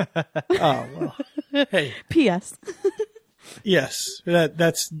 Oh, well. Hey. P.S. Yes,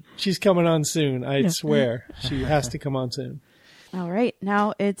 that's she's coming on soon. I swear she has to come on soon. All right,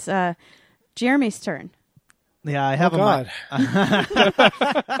 now it's Jeremy's turn. Yeah, I have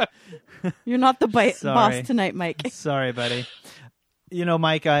You're not the boss tonight, Mike. Sorry, buddy. You know,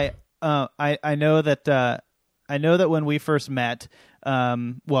 Mike, I know that when we first met,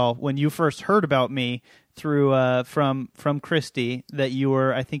 when you first heard about me through from Christy, that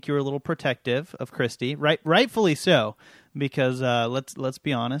I think you were a little protective of Christy, rightfully so, because let's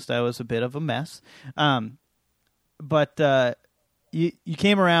be honest, I was a bit of a mess. But you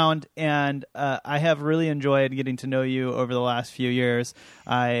came around, and I have really enjoyed getting to know you over the last few years.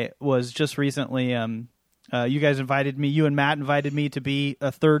 I was just recently. You guys invited me. You and Matt invited me to be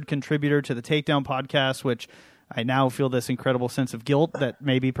a third contributor to the Takedown podcast, which I now feel this incredible sense of guilt that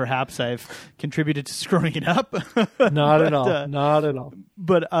maybe perhaps I've contributed to screwing it up. Not at all. Not at all.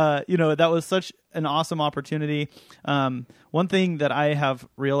 But, that was such an awesome opportunity. One thing that I have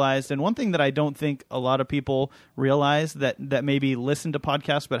realized, and one thing that I don't think a lot of people realize that maybe listen to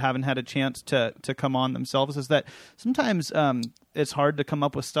podcasts but haven't had a chance to come on themselves, is that sometimes it's hard to come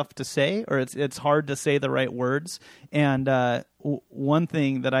up with stuff to say, or it's hard to say the right words. And one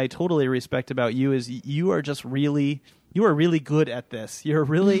thing that I totally respect about you is you are really good at this. You're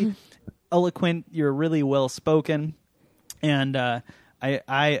really eloquent. You're really well spoken, and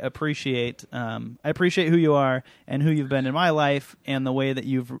I appreciate who you are and who you've been in my life, and the way that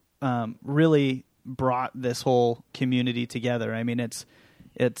you've really brought this whole community together. I mean, it's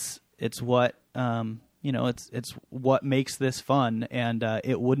what it's what makes this fun, and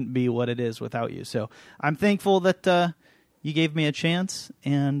it wouldn't be what it is without you. So I'm thankful that you gave me a chance,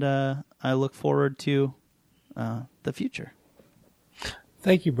 and I look forward to the future.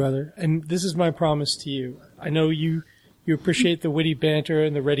 Thank you, brother. And this is my promise to you. I know you appreciate the witty banter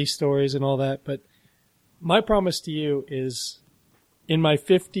and the ready stories and all that, but my promise to you is, in my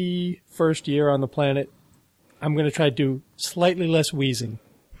 51st year on the planet, I'm going to try to do slightly less wheezing.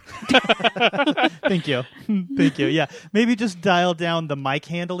 Thank you. Yeah, maybe just dial down the mic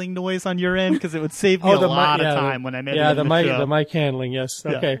handling noise on your end, because it would save me a lot of time when I'm editing the show. The mic handling. Yes.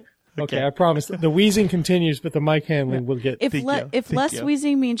 Yeah. Okay. I promise. The wheezing continues, but the mic handling will get. If less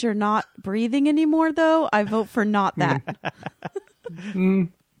wheezing means you're not breathing anymore, though, I vote for not that.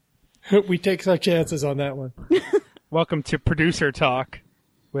 We take our chances on that one. Welcome to Producer Talk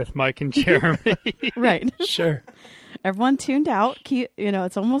with Mike and Jeremy. Right. Sure. Everyone tuned out.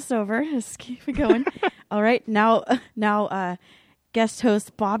 It's almost over. Just keep it going. All right. Now, guest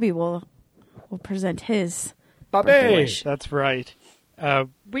host Bobby will present his. Bobby. That's right.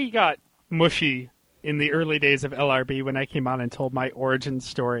 We got mushy in the early days of LRB when I came on and told my origin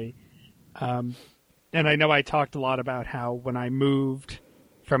story. And I know I talked a lot about how when I moved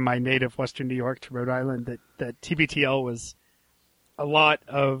from my native Western New York to Rhode Island, that TBTL was a lot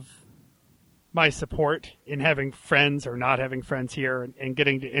of my support in having friends or not having friends here, and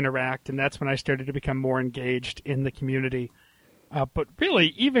getting to interact. And that's when I started to become more engaged in the community. But really,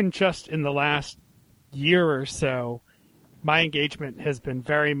 even just in the last year or so, my engagement has been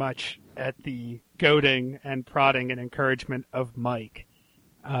very much at the goading and prodding and encouragement of Mike.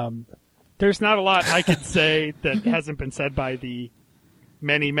 There's not a lot I could say that hasn't been said by the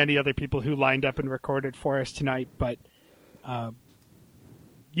many, many other people who lined up and recorded for us tonight, but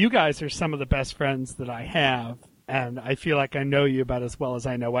you guys are some of the best friends that I have, and I feel like I know you about as well as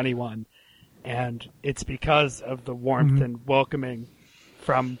I know anyone, and it's because of the warmth and welcoming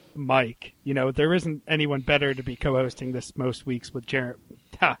from Mike. There isn't anyone better to be co-hosting this most weeks with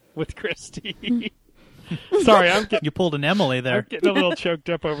with Christy. Sorry, you pulled an Emily there. I'm getting a little choked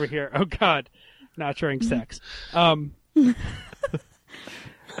up over here. Oh God, not during sex. The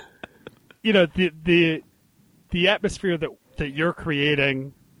atmosphere that you're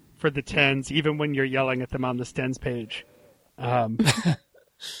creating for the Tens, even when you're yelling at them on the Stens page. There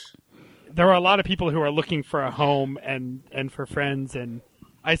are a lot of people who are looking for a home and for friends, and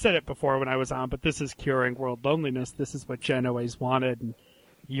I said it before when I was on, but this is curing world loneliness. This is what Jen always wanted, and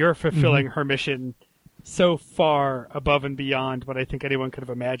you're fulfilling her mission so far above and beyond what I think anyone could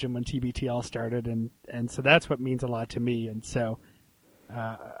have imagined when TBTL started, and so that's what means a lot to me. And so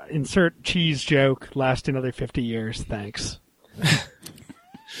Insert cheese joke. Last another 50 years. Thanks.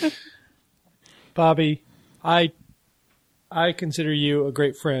 Bobby, I consider you a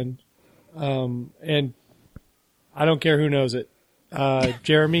great friend, and I don't care who knows it.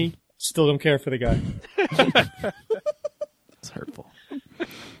 Jeremy, still don't care for the guy. It's hurtful.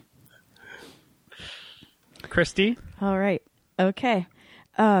 Christy? All right. Okay.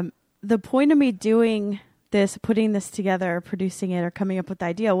 The point of me doing this, putting this together, producing it, or coming up with the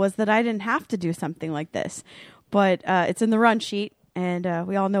idea was that I didn't have to do something like this. But it's in the run sheet, and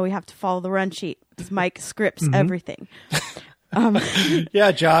we all know we have to follow the run sheet because Mike scripts everything.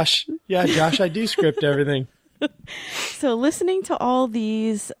 Yeah, Josh, I do script everything. So listening to all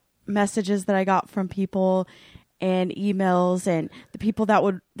these messages that I got from people and emails and the people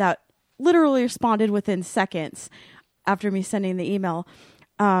that literally responded within seconds after me sending the email,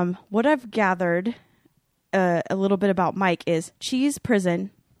 what I've gathered a little bit about Mike is cheese, prison,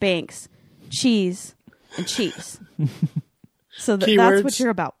 banks, cheese, and cheese. So that's what you're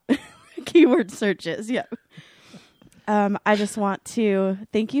about. Keyword searches, yeah. I just want to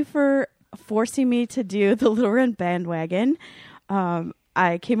thank you for forcing me to do the Little Run bandwagon.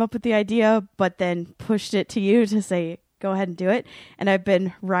 I came up with the idea, but then pushed it to you to say, go ahead and do it. And I've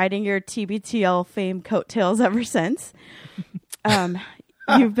been riding your TBTL fame coattails ever since.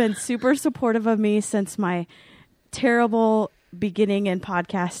 You've been super supportive of me since my terrible beginning in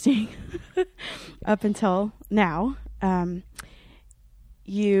podcasting up until now.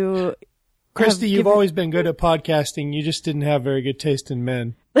 Christy, you've always been good at podcasting. You just didn't have very good taste in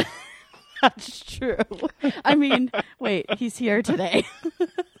men. That's true. I mean, wait, he's here today.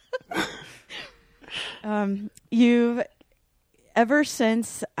 Ever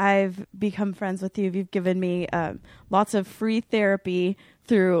since I've become friends with you, you've given me lots of free therapy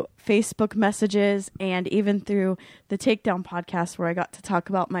through Facebook messages and even through the Takedown podcast where I got to talk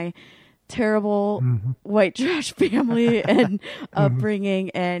about my terrible white trash family and upbringing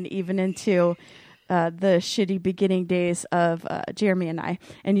and even into the shitty beginning days of Jeremy and I.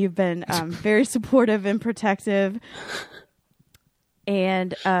 And you've been very supportive and protective.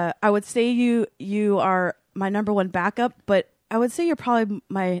 And I would say you are my number one backup, but I would say you're probably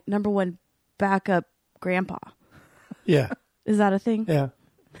my number one backup grandpa. Yeah. Is that a thing? Yeah.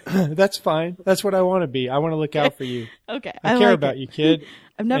 That's fine. That's what I want to be. I want to look out for you. Okay. I care about you, kid.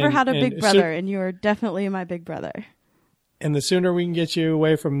 I've never had a big brother, and you are definitely my big brother. And the sooner we can get you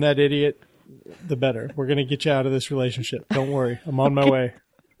away from that idiot, the better. We're going to get you out of this relationship. Don't worry. I'm on my way.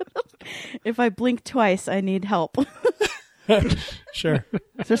 If I blink twice, I need help. Sure.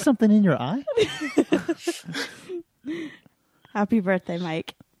 Is there something in your eye? Happy birthday,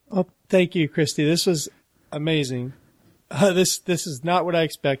 Mike. Oh, thank you, Christy. This was amazing. This is not what I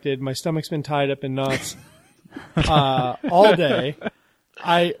expected. My stomach's been tied up in knots all day.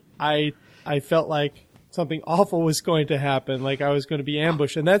 I felt like something awful was going to happen, like I was going to be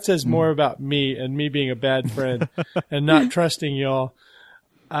ambushed. And that says more about me and me being a bad friend and not trusting y'all.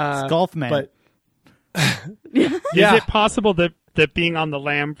 Golf man. But Is it possible that being on the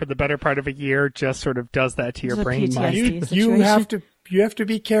lam for the better part of a year just sort of does that to your brain? You have to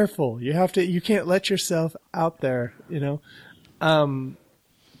be careful. You can't let yourself out there,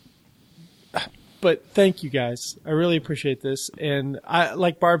 But thank you guys. I really appreciate this. And I,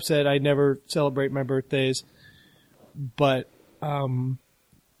 like Barb said, I never celebrate my birthdays, but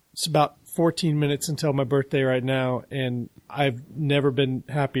it's about 14 minutes until my birthday right now, and I've never been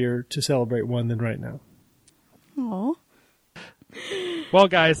happier to celebrate one than right now. Aww. Well,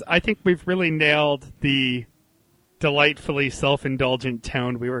 guys, I think we've really nailed the delightfully self-indulgent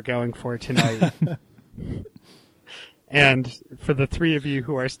tone we were going for tonight. And for the three of you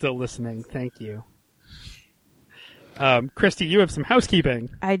who are still listening, thank you. Christy, you have some housekeeping.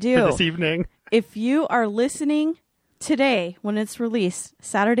 I do. For this evening. If you are listening today, when it's released,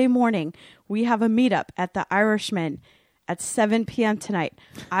 Saturday morning, we have a meetup at the Irishman at 7 p.m. tonight.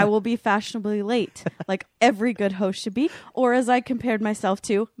 I will be fashionably late, like every good host should be, or as I compared myself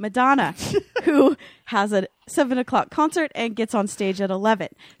to, Madonna, who has a 7 o'clock concert and gets on stage at 11.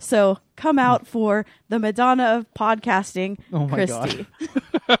 So come out for the Madonna of podcasting, Oh my Christy.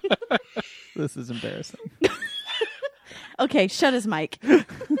 God. This is embarrassing. Okay, shut his mic.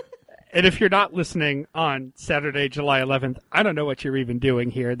 And if you're not listening on Saturday, July 11th, I don't know what you're even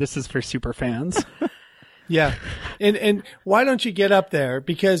doing here. This is for super fans. Yeah. And why don't you get up there?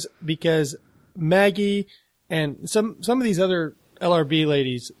 Because Maggie and some of these other LRB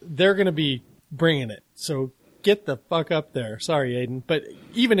ladies, they're going to be bringing it. So get the fuck up there. Sorry, Aiden. But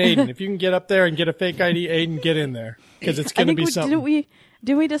even Aiden, if you can get up there and get a fake ID, Aiden, get in there. Because it's going to be something.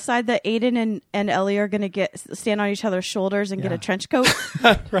 Did we decide that Aiden and Ellie are going to stand on each other's shoulders and get a trench coat?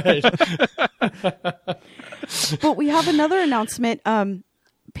 Right. But we have another announcement.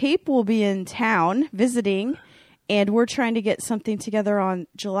 Pape will be in town visiting, and we're trying to get something together on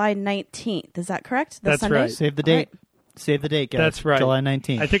July 19th. Is that correct? That's Sunday? right. Save the date. Right. Save the date, guys. That's right. July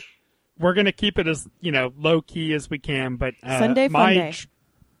 19th. I think we're going to keep it as, low key as we can, but Sunday fun day.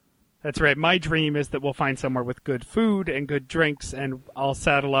 That's right. My dream is that we'll find somewhere with good food and good drinks, and I'll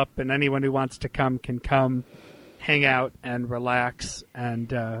saddle up, and anyone who wants to come can come, hang out, and relax.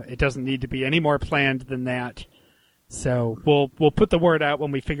 And it doesn't need to be any more planned than that. So we'll put the word out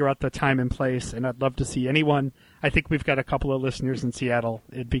when we figure out the time and place, and I'd love to see anyone. I think we've got a couple of listeners in Seattle.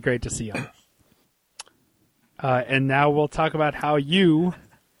 It'd be great to see them. And now we'll talk about how you,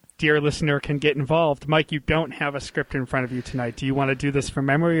 dear listener, can get involved. Mike, you don't have a script in front of you tonight. Do you want to do this from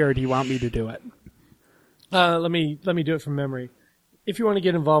memory, or do you want me to do it? Let me do it from memory. If you want to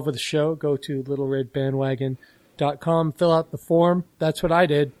get involved with the show, go to littleredbandwagon.com, fill out the form. That's what I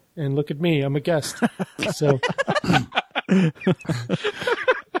did. And look at me, I'm a guest. So you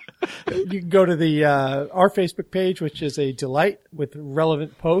can go to the our Facebook page, which is a delight with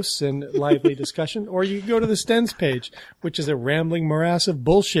relevant posts and lively discussion, or you can go to the Stens page, which is a rambling morass of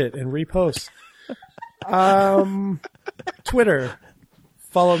bullshit and reposts. Twitter,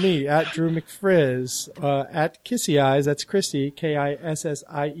 follow me at Drew McFrizz, at Kissy Eyes. That's Christy,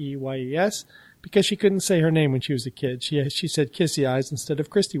 KISSIEYES. Because she couldn't say her name when she was a kid. She said Kissy Eyes instead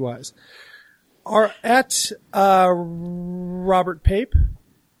of Christy Wise. Or at Robert Pape.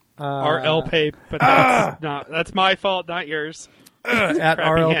 RL Pape, but that's my fault, not yours. At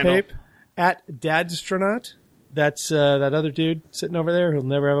RL Pape. At Dadstronaut. That's that other dude sitting over there who'll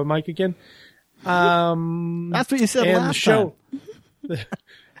never have a mic again. That's what you said and last the show. time.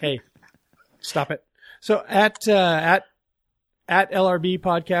 Hey, stop it. So at LRB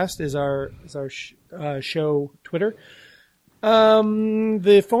Podcast is our show Twitter.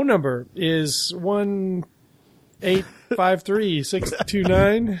 The phone number is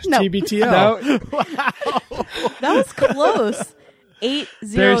 1-853-629 TBTL. No. That was close.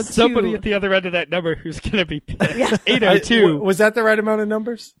 802. There's somebody at the other end of that number who's going to be pissed. 802. Was that the right amount of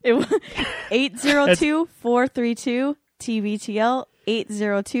numbers? It was 802-432 TBTL.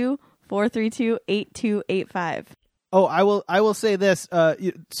 802-432-8285. Oh, I will say this.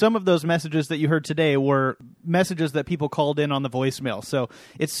 Some of those messages that you heard today were messages that people called in on the voicemail. So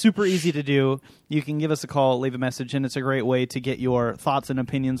it's super easy to do. You can give us a call, leave a message, and it's a great way to get your thoughts and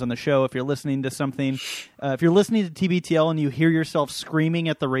opinions on the show. If you're listening to something, if you're listening to TBTL and you hear yourself screaming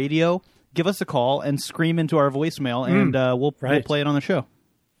at the radio, give us a call and scream into our voicemail, and we'll play it on the show.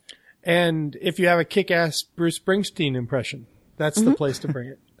 And if you have a kick-ass Bruce Springsteen impression, that's the place to bring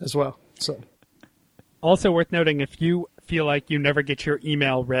it as well. So. Also worth noting, if you feel like you never get your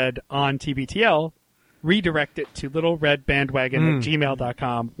email read on TBTL, redirect it to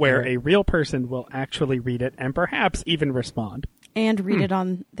littleredbandwagon@gmail.com, where a real person will actually read it and perhaps even respond. And read it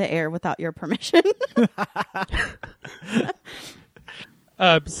on the air without your permission.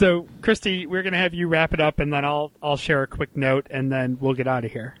 So, Christy, we're going to have you wrap it up, and then I'll share a quick note, and then we'll get out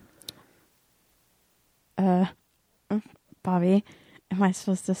of here. Bobby, am I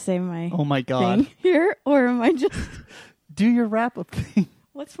supposed to say my God thing here, or am I just do your wrap-up thing?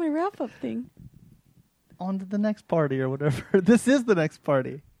 What's my wrap-up thing? On to the next party or whatever. This is the next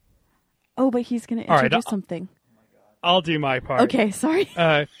party. Oh, but he's going to introduce something. I'll do my part. Okay, sorry.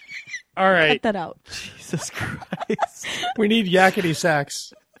 All right. Cut that out. Jesus Christ. We need yakety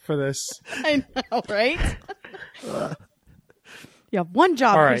sax for this. I know, right? You have one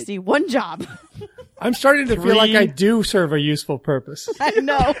job, All right. Christy. One job. I'm starting to feel like I do serve a useful purpose. I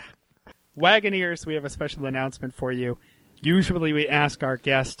know. Wagoneers, we have a special announcement for you. Usually we ask our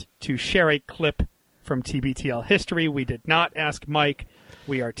guest to share a clip from TBTL history. We did not ask Mike.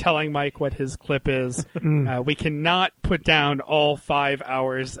 We are telling Mike what his clip is. We cannot put down all 5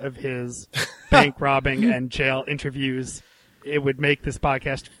 hours of his bank robbing and jail interviews. It would make this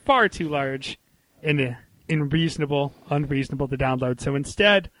podcast far too large and unreasonable to download. So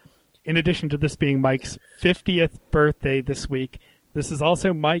instead, in addition to this being Mike's 50th birthday this week, this is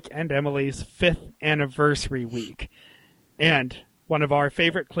also Mike and Emily's 5th anniversary week. And one of our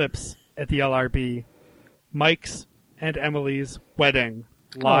favorite clips at the LRB, Mike's and Emily's wedding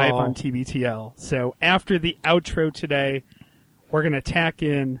live on TBTL. So after the outro today, we're going to tack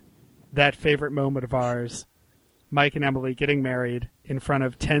in that favorite moment of ours, Mike and Emily getting married in front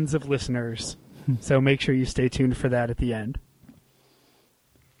of tens of listeners. So make sure you stay tuned for that at the end.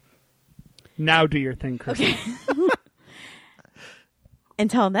 Now do your thing, Christy. Okay.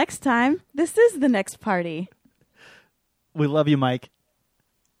 Until next time, this is the next party. We love you, Mike.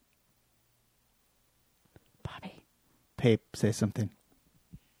 Pape say something.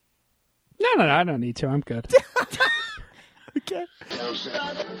 No, I don't need to. I'm good. Okay.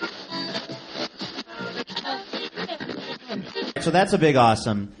 So that's a big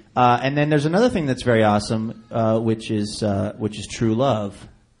awesome. And then there's another thing that's very awesome, which is true love.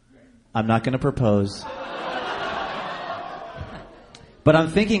 I'm not going to propose. But I'm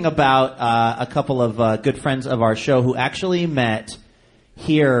thinking about a couple of good friends of our show who actually met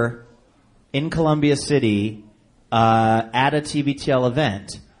here in Columbia City at a TBTL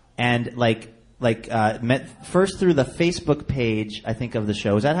event, and met first through the Facebook page, I think, of the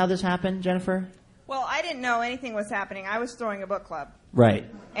show. Is that how this happened, Jennifer? Well, I didn't know anything was happening. I was throwing a book club. Right.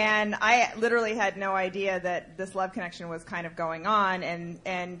 And I literally had no idea that this love connection was kind of going on,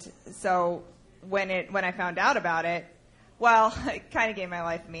 and so when I found out about it, well, it kind of gave my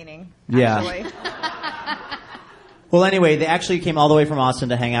life meaning, actually. Yeah. Well, anyway, they actually came all the way from Austin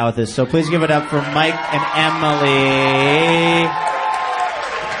to hang out with us, so please give it up for Mike and Emily.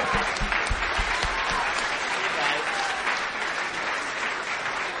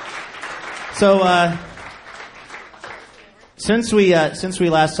 So, since we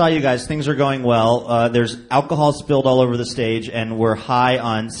last saw you guys, things are going well. There's alcohol spilled all over the stage, and we're high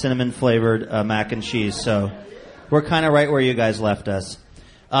on cinnamon-flavored mac and cheese, so we're kind of right where you guys left us.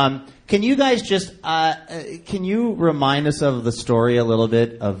 Can you guys just can you remind us of the story a little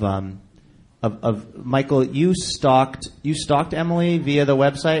bit of Michael? You stalked Emily via the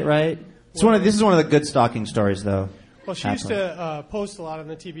website, right? This is one of the good stalking stories, though. Well, she used to post a lot on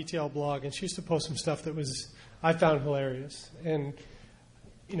the TBTL blog, and she used to post some stuff that I found hilarious. And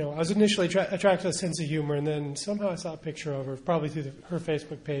I was initially attracted to a sense of humor, and then somehow I saw a picture of her, probably through her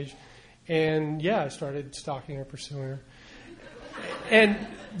Facebook page, and I started stalking her, pursuing her. And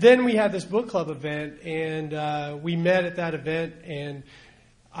then we had this book club event, and we met at that event, and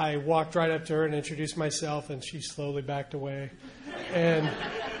I walked right up to her and introduced myself, and she slowly backed away. And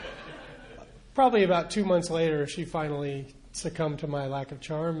probably about 2 months later, she finally succumbed to my lack of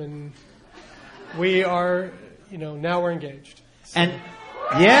charm, and we are, now we're engaged. So. And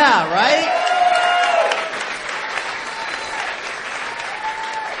yeah, right?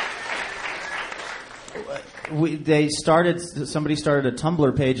 Somebody started a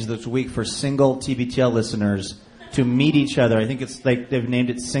Tumblr page this week for single TBTL listeners to meet each other. I think it's like they've named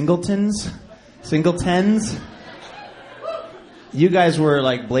it Singletons. You guys were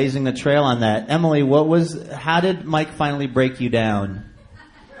like blazing the trail on that. Emily, how did Mike finally break you down?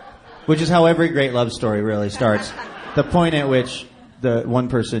 Which is how every great love story really starts. The point at which the one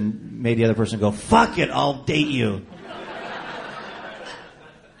person made the other person go, "Fuck it, I'll date you."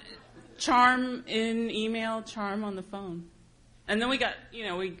 Charm in email, charm on the phone. And then we got,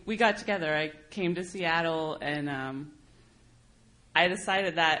 we got together. I came to Seattle, and I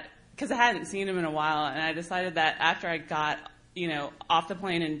decided that, because I hadn't seen him in a while, and I decided that after I got, off the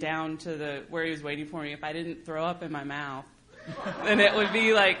plane and down to where he was waiting for me, if I didn't throw up in my mouth, then it would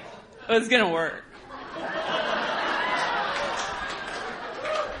be like, it was going to work.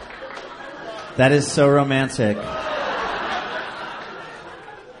 That is so romantic.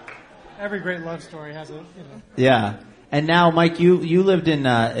 Every great love story has a, Yeah. And now, Mike, you lived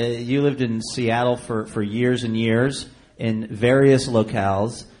in Seattle for years and years in various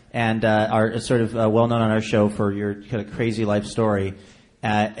locales, and are sort of well known on our show for your kind of crazy life story.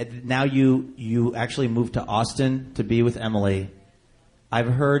 Now you actually moved to Austin to be with Emily. I've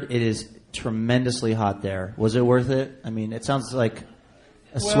heard it is tremendously hot there. Was it worth it? I mean, it sounds like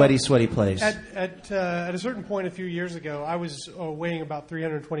a sweaty place. At a certain point a few years ago, I was weighing about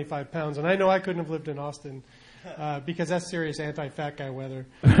 325 pounds, and I know I couldn't have lived in Austin because that's serious anti-fat guy weather.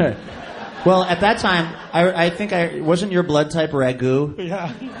 Well, at that time, I think wasn't your blood type ragu?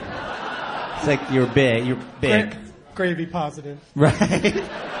 Yeah. It's like you're big. Gravy positive. Right.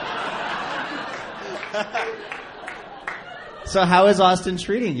 So how is Austin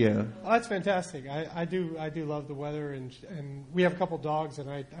treating you? Oh, that's fantastic. I do love the weather, and we have a couple dogs, and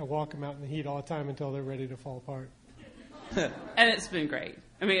I walk them out in the heat all the time until they're ready to fall apart. And it's been great.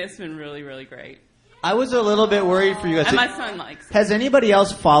 I mean, it's been really, really great. I was a little bit worried for you guys. And my son likes it. Has anybody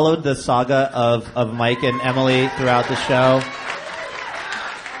else followed the saga of Mike and Emily throughout the show?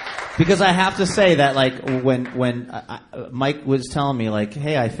 Because I have to say that, like, when Mike was telling me, like,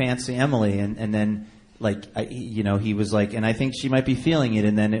 hey, I fancy Emily, and then, like, he was like, and I think she might be feeling it,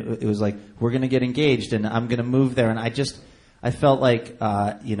 and then it was like, we're going to get engaged, and I'm going to move there, and I felt like,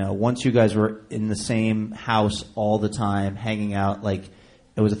 once you guys were in the same house all the time, hanging out, like,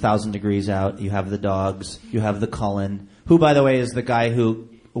 it was 1,000 degrees out, you have the dogs, you have the Cullen, who, by the way, is the guy who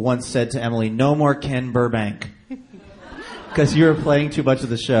once said to Emily, no more Ken Burbank, because you were playing too much of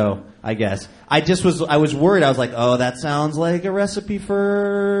the show. I guess. I was worried. I was like, oh, that sounds like a recipe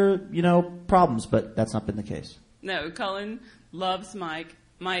for, problems, but that's not been the case. No, Cullen loves Mike.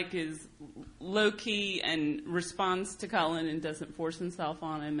 Mike is low-key and responds to Cullen and doesn't force himself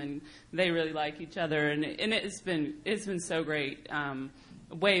on him, and they really like each other, and it's been so great,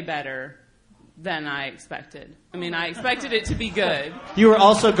 way better than I expected. I mean, I expected it to be good. You were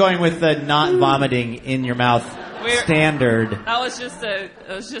also going with the not vomiting in your mouth standard. That was just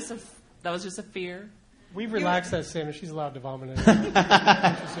a fear. We've relaxed that Sam. She's allowed to vomit.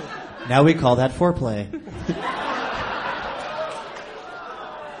 Now we call that foreplay.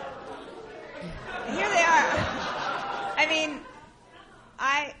 Here they are. I mean,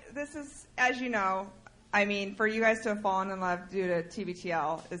 this is, as you know, I mean, for you guys to have fallen in love due to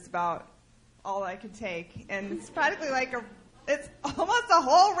TBTL is about all I could take. And it's practically it's almost a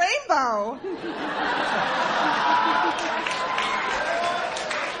whole rainbow.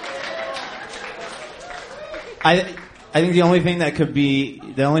 I think the only thing that could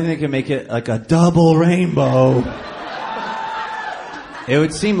make it like a double rainbow. It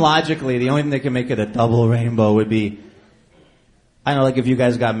would seem logically the only thing that could make it a double rainbow would be, I don't know, like if you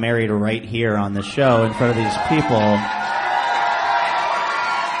guys got married right here on the show in front of these people.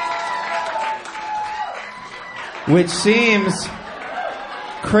 Which seems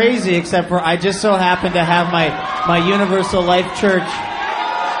crazy, except for I just so happen to have my Universal Life Church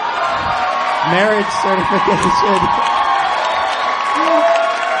marriage certification.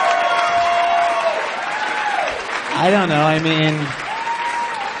 I don't know, I mean,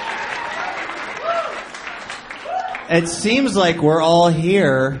 it seems like we're all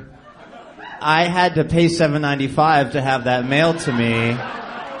here. I had to pay $7.95 to have that mailed to me.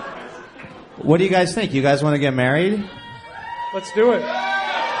 What do you guys think? You guys want to get married? Let's do it. All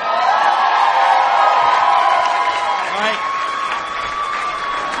right.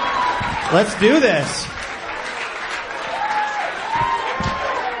 Let's do this.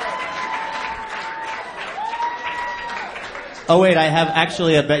 Oh wait, I have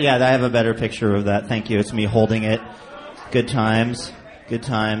actually I have a better picture of that. Thank you. It's me holding it. Good times. Good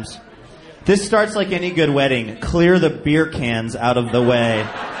times. This starts like any good wedding. Clear the beer cans out of the way.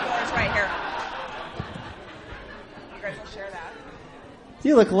 It's right here. You guys will share that.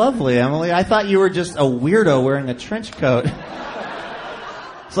 You look lovely, Emily. I thought you were just a weirdo wearing a trench coat.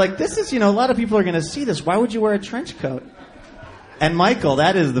 It's like, this is, a lot of people are going to see this. Why would you wear a trench coat? And Michael,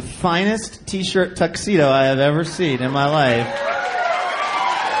 that is the finest t-shirt tuxedo I have ever seen in my life.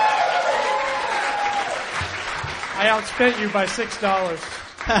 I outspent you by $6.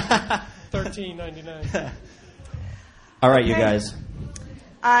 $13.99. All right, you guys.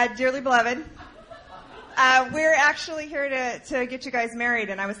 Dearly beloved, we're actually here to get you guys married,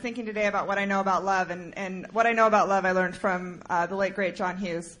 and I was thinking today about what I know about love, and what I know about love I learned from the late, great John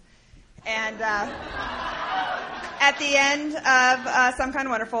Hughes. And at the end of Some Kind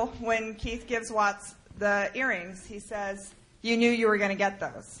of Wonderful, when Keith gives Watts the earrings, he says, "You knew you were going to get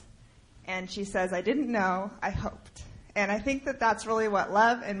those." And she says, "I didn't know, I hoped." And I think that that's really what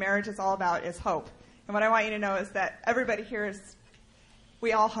love and marriage is all about, is hope. And what I want you to know is that everybody here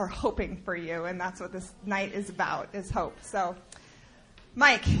we all are hoping for you, and that's what this night is about, is hope. So,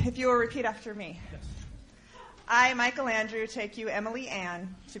 Mike, if you will repeat after me. Yes. I, Michael Andrew, take you, Emily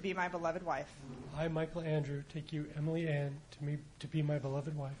Ann, to be my beloved wife. I, Michael Andrew, take you, Emily Ann, to be my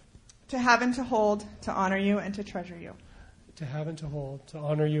beloved wife. To have and to hold, to honor you and to treasure you. To have and to hold, to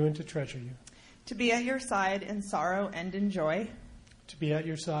honor you and to treasure you. To be at your side in sorrow and in joy. To be at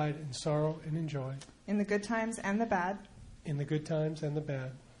your side in sorrow and in joy. In the good times and the bad. In the good times and the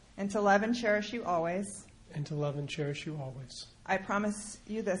bad. And to love and cherish you always. And to love and cherish you always. I promise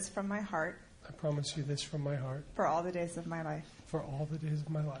you this from my heart. I promise you this from my heart. For all the days of my life. For all the days of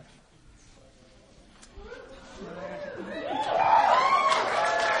my life.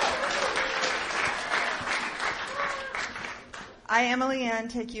 I, Emily Ann,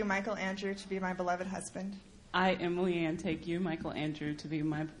 take you, Michael Andrew, to be my beloved husband. I, Emily Ann, take you, Michael Andrew, to be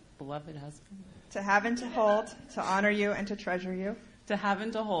my beloved husband. To have and to hold, to honor you and to treasure you. To have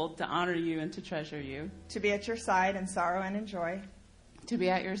and to hold, to honor you and to treasure you. To be at your side in sorrow and in joy. To be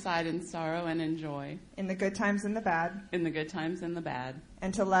at your side in sorrow and in joy. In the good times and the bad. In the good times and the bad.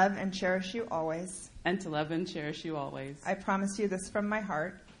 And to love and cherish you always. And to love and cherish you always. I promise you this from my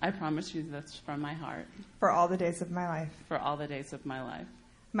heart. I promise you this from my heart. For all the days of my life. For all the days of my life.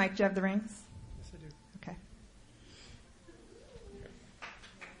 Mike, do you have the rings? Yes, I do. Okay.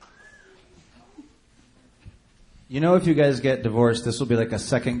 If you guys get divorced, this will be like a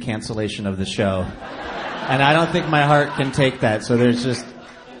second cancellation of the show. And I don't think my heart can take that. So there's just,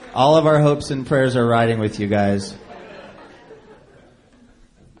 all of our hopes and prayers are riding with you guys.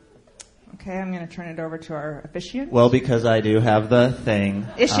 Okay, I'm going to turn it over to our officiant. Well, because I do have the thing.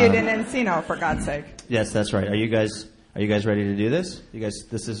 Issued in Encino, for God's sake. Yes, that's right. Are you guys ready to do this? You guys,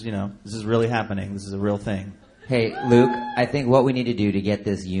 this is really happening. This is a real thing. Hey, Luke, I think what we need to do to get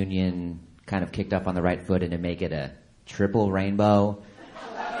this union kind of kicked off on the right foot and to make it a triple rainbow.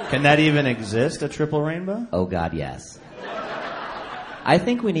 Can that even exist, a triple rainbow? Oh, God, yes. I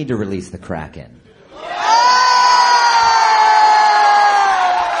think we need to release the Kraken.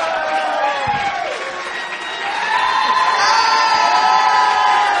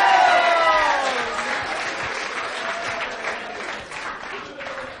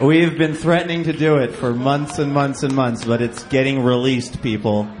 We've been threatening to do it for months and months and months, but it's getting released,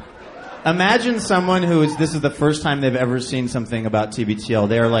 people. Imagine someone this is the first time they've ever seen something about TBTL.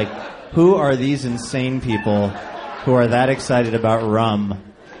 They're like, who are these insane people who are that excited about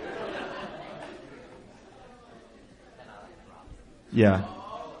rum? Yeah.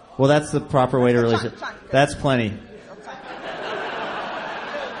 Well, that's the proper way to release it. That's plenty.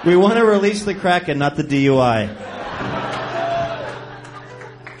 We want to release the Kraken, not the DUI.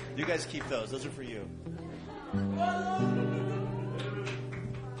 You guys keep those. Those are for you.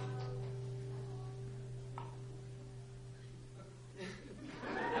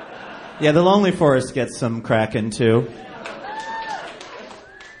 Yeah, the Lonely Forest gets some Kraken, too.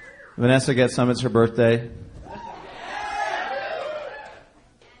 Vanessa gets some. It's her birthday.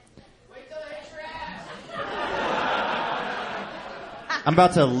 I'm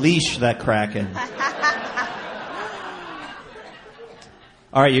about to leash that Kraken.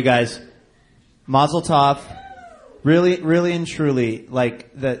 All right, you guys. Mazel tov. Really, really and truly, like,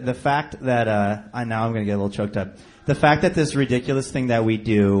 the fact that, now I'm going to get a little choked up. The fact that this ridiculous thing that we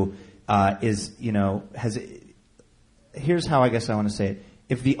do, is, here's how I guess I want to say it.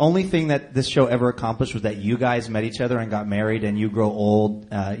 If the only thing that this show ever accomplished was that you guys met each other and got married and you grow old,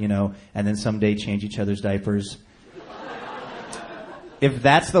 and then someday change each other's diapers. If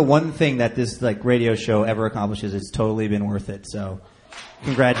that's the one thing that this, like, radio show ever accomplishes, it's totally been worth it. So,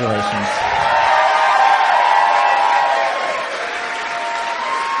 congratulations.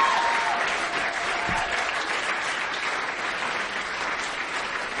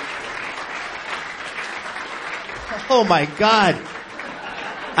 Oh my God.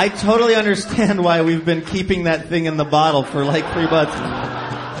 I totally understand why we've been keeping that thing in the bottle for like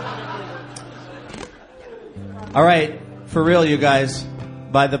 $3. All right, for real, you guys.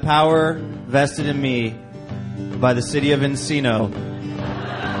 By the power vested in me by the city of Encino,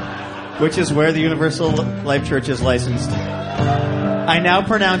 which is where the Universal Life Church is licensed, I now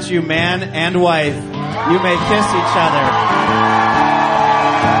pronounce you man and wife. You may kiss each other.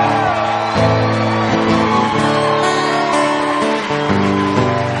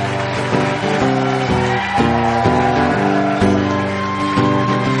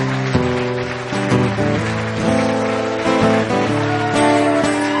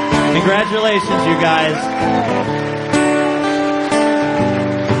 Congratulations, you guys.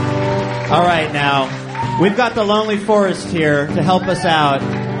 All right, now, we've got the Lonely Forest here to help us out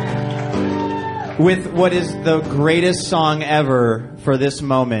with what is the greatest song ever for this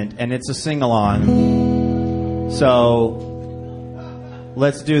moment, and it's a sing-along. So,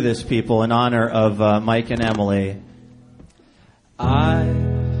 let's do this, people, in honor of Mike and Emily. I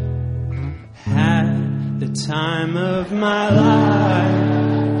had the time of my life.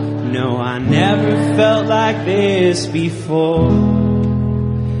 No, I never felt like this before.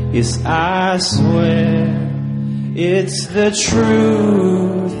 Yes, I swear it's the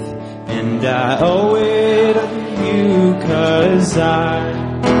truth, and I owe it to you, 'cause I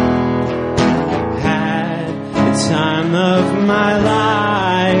had the time of my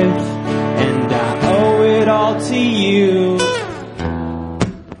life, and I owe it all to you.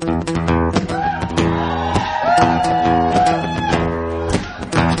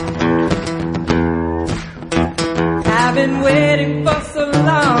 I've been waiting for so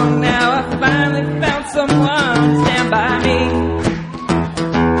long, now I finally found someone to stand by me.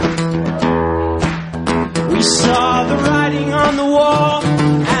 We saw the writing on the wall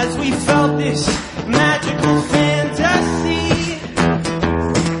as we felt this magical fantasy.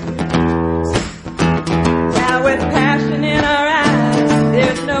 Now with passion in our eyes,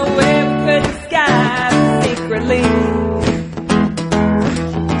 there's no way we could disguise secretly.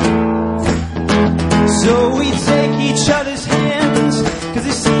 So we take each other's hands, 'cause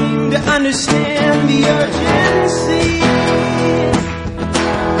they seem to understand the urgency.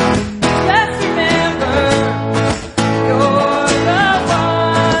 Just remember, you're the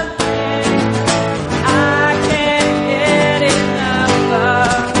one thing I can't get enough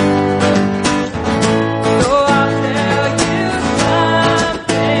of. So I'll tell you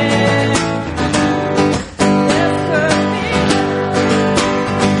something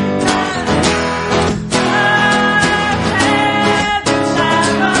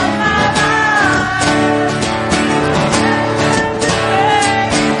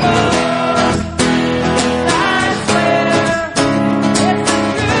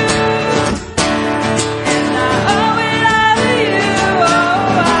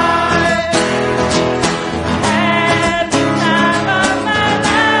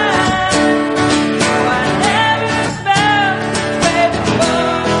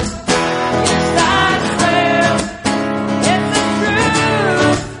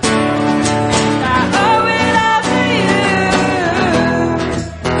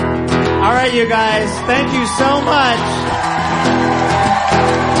right, you guys. Thank you so much.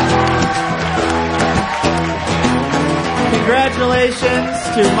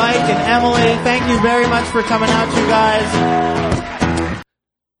 Congratulations to Mike and Emily. Thank you very much for coming out, you guys.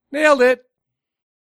 Nailed it.